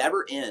cycle will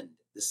never end.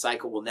 This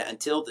cycle will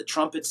until the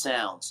trumpet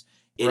sounds.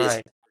 It is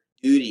our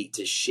duty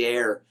to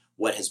share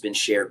what has been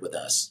shared with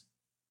us.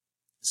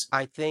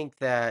 I think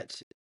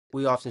that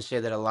we often say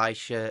that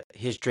Elisha,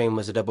 his dream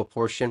was a double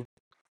portion,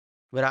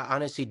 but I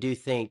honestly do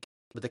think,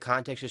 with the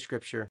context of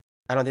Scripture,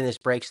 I don't think this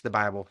breaks the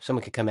Bible.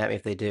 Someone could come at me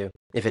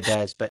if it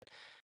does, but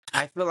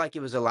I feel like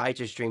it was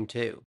Elijah's dream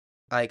too.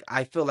 Like,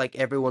 I feel like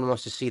everyone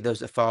wants to see those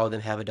that follow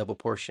them have a double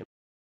portion.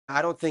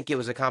 I don't think it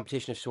was a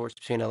competition of sorts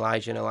between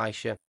Elijah and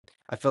Elisha.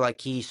 I feel like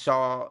he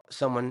saw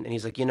someone and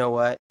he's like, you know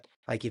what?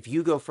 Like, if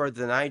you go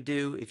further than I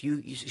do, if you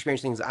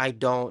experience things I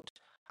don't,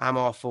 I'm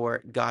all for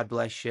it. God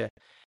bless you.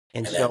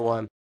 And Amen.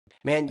 so,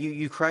 man,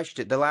 you crushed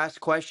it. The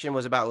last question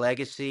was about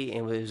legacy,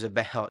 and it was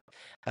about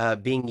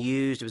being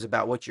used. It was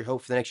about what your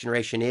hope for the next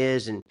generation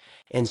is,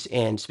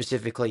 and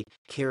specifically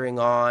carrying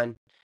on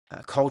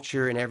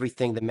culture and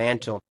everything, the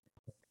mantle.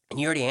 And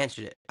you already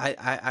answered it.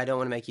 I don't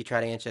want to make you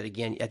try to answer it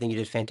again. I think you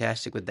did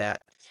fantastic with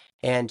that.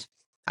 And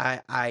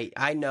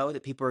I know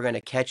that people are going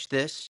to catch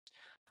this.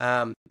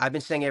 I've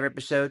been saying every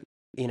episode,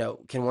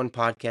 can one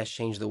podcast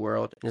change the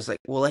world? And it's like,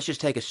 well, let's just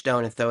take a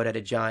stone and throw it at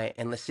a giant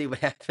and let's see what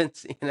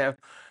happens,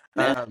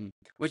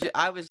 which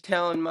I was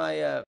telling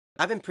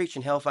I've been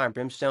preaching hellfire and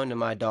brimstone to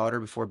my daughter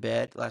before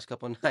bed the last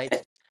couple of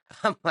nights.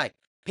 I'm like,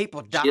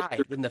 people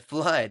died in the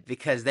flood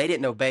because they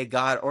didn't obey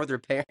God or their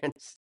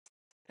parents.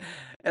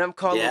 And I'm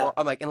calling them,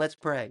 I'm like, and let's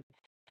pray.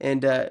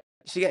 And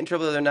she got in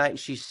trouble the other night, and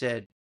she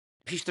said,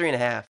 she's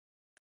 3.5.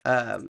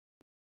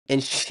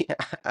 And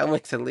I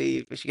went to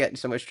leave, but she got in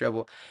so much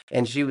trouble,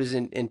 and she was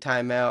in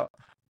timeout.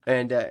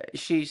 And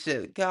she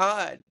said,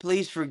 God,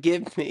 please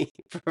forgive me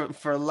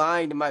for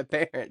lying to my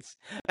parents.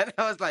 And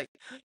I was like,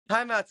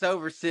 timeout's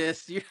over,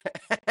 sis. You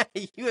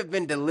have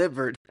been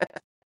delivered.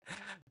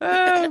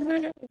 Oh,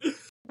 man.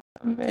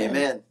 Oh, man.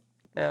 Amen.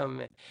 Oh,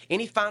 man.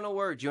 Any final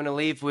words you want to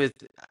leave with?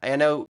 I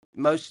know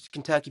most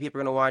Kentucky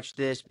people are going to watch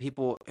this.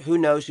 People, who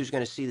knows who's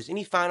going to see this?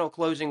 Any final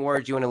closing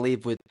words you want to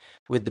leave with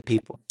the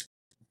people?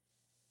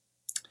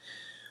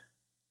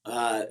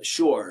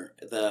 Sure.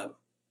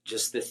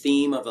 Just the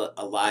theme of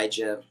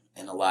Elijah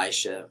and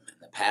Elisha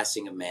and the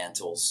passing of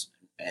mantles,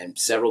 and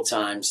several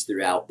times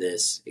throughout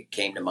this, it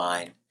came to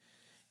mind.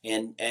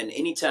 And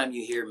anytime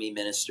you hear me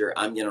minister,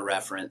 I'm going to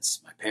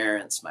reference my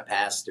parents, my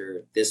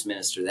pastor, this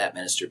minister, that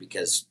minister,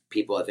 because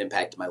people have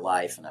impacted my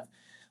life, and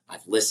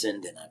I've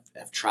listened, and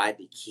I've tried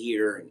to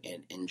hear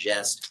and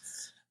ingest.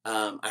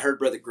 I heard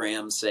Brother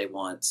Graham say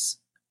once,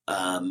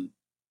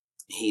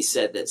 he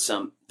said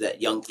that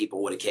young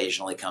people would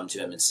occasionally come to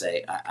him and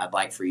say, I'd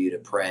like for you to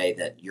pray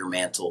that your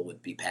mantle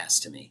would be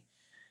passed to me.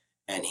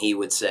 And he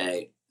would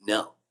say,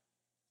 no.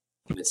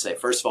 He would say,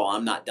 first of all,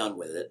 I'm not done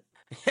with it.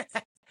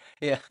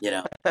 Yeah.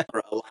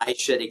 For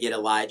Elisha to get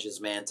Elijah's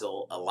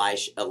mantle,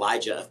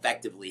 Elijah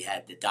effectively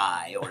had to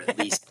die, or at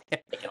least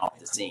taken off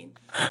the scene.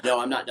 No,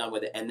 I'm not done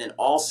with it. And then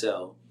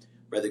also,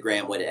 Brother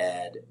Graham would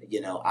add,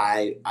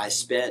 I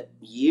spent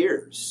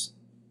years,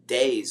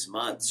 days,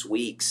 months,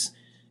 weeks,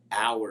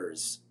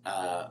 hours,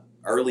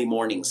 early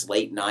mornings,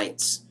 late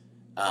nights,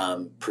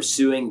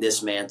 pursuing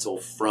this mantle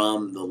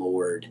from the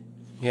Lord.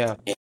 Yeah.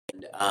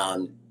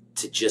 And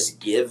to just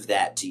give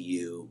that to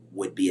you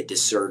would be a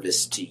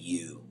disservice to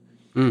you.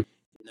 Mm.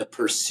 The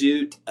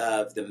pursuit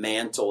of the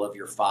mantle of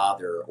your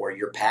father or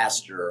your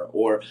pastor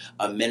or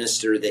a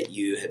minister that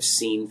you have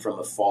seen from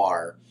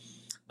afar,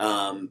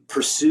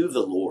 pursue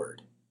the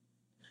Lord.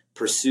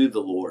 Pursue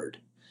the Lord.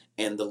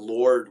 And the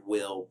Lord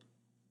will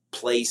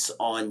place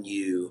on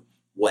you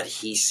what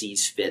he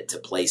sees fit to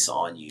place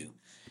on you.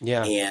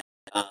 Yeah.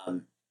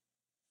 And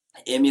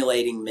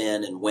emulating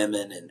men and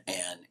women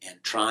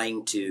and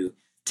trying to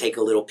take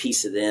a little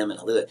piece of them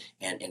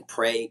and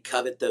pray,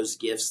 covet those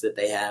gifts that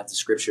they have. The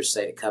scriptures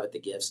say to covet the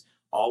gifts.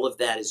 All of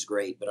that is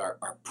great, but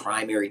our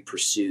primary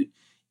pursuit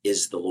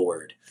is the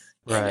Lord.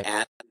 Right. And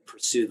as we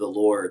pursue the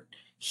Lord,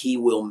 he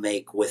will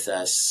make with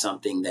us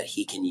something that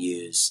he can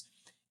use,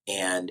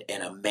 and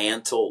a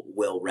mantle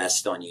will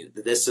rest on you.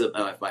 This is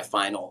my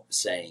final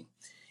saying.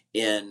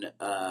 In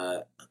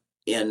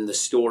the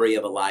story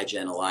of Elijah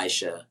and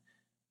Elisha,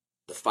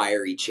 the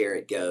fiery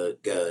chariot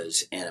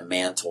goes and a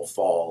mantle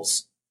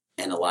falls,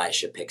 and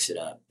Elisha picks it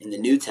up. In the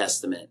New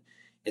Testament,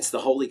 it's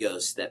the Holy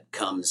Ghost that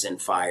comes in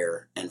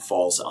fire and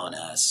falls on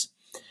us.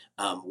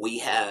 We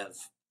have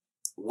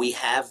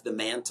the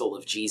mantle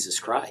of Jesus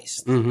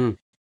Christ. Mm-hmm.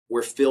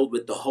 we're filled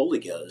with the Holy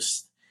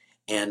Ghost,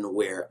 and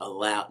we're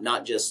allowed,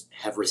 not just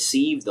have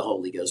received the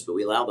Holy Ghost, but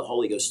we allow the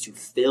Holy Ghost to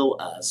fill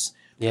us.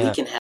 Yeah. We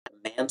can have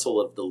the mantle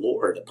of the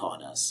Lord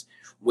upon us,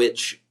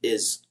 which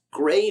is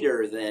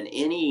greater than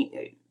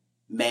any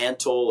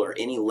mantle or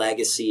any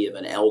legacy of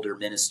an elder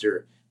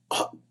minister.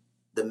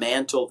 The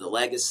mantle, the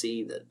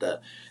legacy,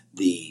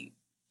 the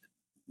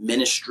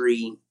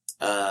ministry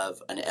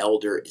of an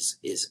elder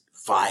is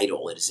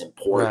vital. It is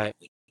important. Right.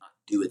 We cannot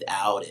do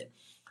without it.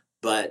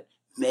 But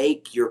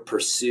make your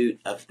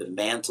pursuit of the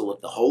mantle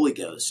of the Holy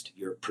Ghost,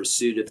 your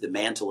pursuit of the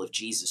mantle of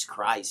Jesus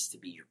Christ, to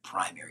be your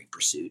primary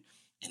pursuit,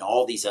 and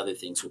all these other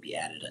things will be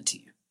added unto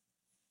you.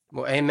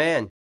 Well,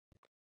 amen.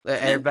 Amen.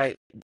 Everybody,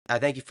 I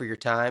thank you for your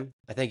time.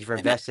 I thank you for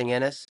Amen. investing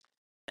in us.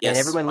 And Yes.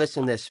 everyone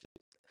listen to this.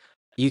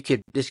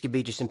 This could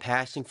be just in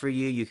passing for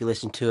you. You could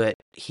listen to it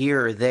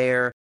here or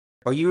there,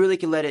 or you really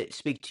could let it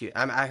speak to you.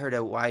 I heard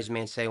a wise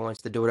man say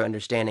once, the door to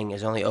understanding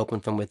is only open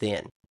from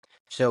within.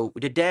 So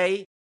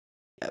today,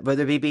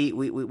 Brother Beebe,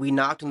 we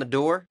knocked on the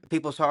door of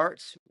people's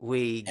hearts.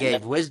 We Amen.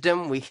 gave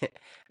wisdom.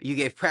 You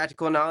gave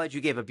practical knowledge.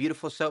 You gave a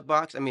beautiful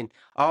soapbox. I mean,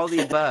 all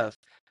the above.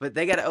 But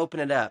they got to open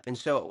it up. And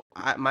so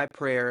my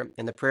prayer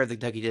and the prayer of the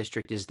Kentucky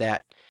District is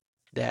that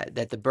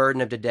the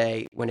burden of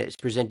today, when it's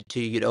presented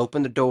to you, you'd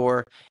open the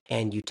door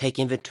and you take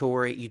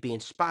inventory. You'd be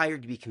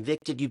inspired. You'd be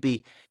convicted. You'd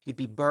be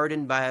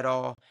burdened by it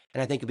all.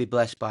 And I think you'd be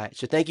blessed by it.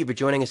 So thank you for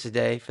joining us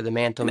today for the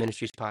Mantle Amen.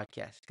 Ministries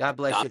podcast. God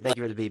bless God you. Thank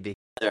you, Brother Beebe.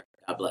 bless.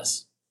 God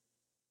bless.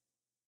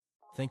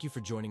 Thank you for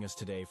joining us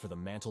today for the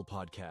Mantle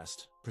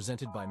podcast,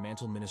 presented by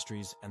Mantle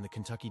Ministries and the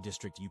Kentucky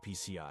District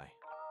UPCI.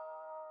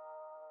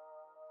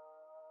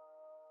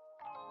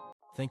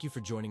 Thank you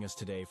for joining us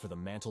today for the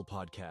Mantle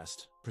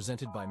podcast,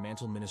 presented by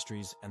Mantle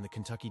Ministries and the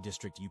Kentucky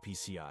District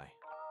UPCI.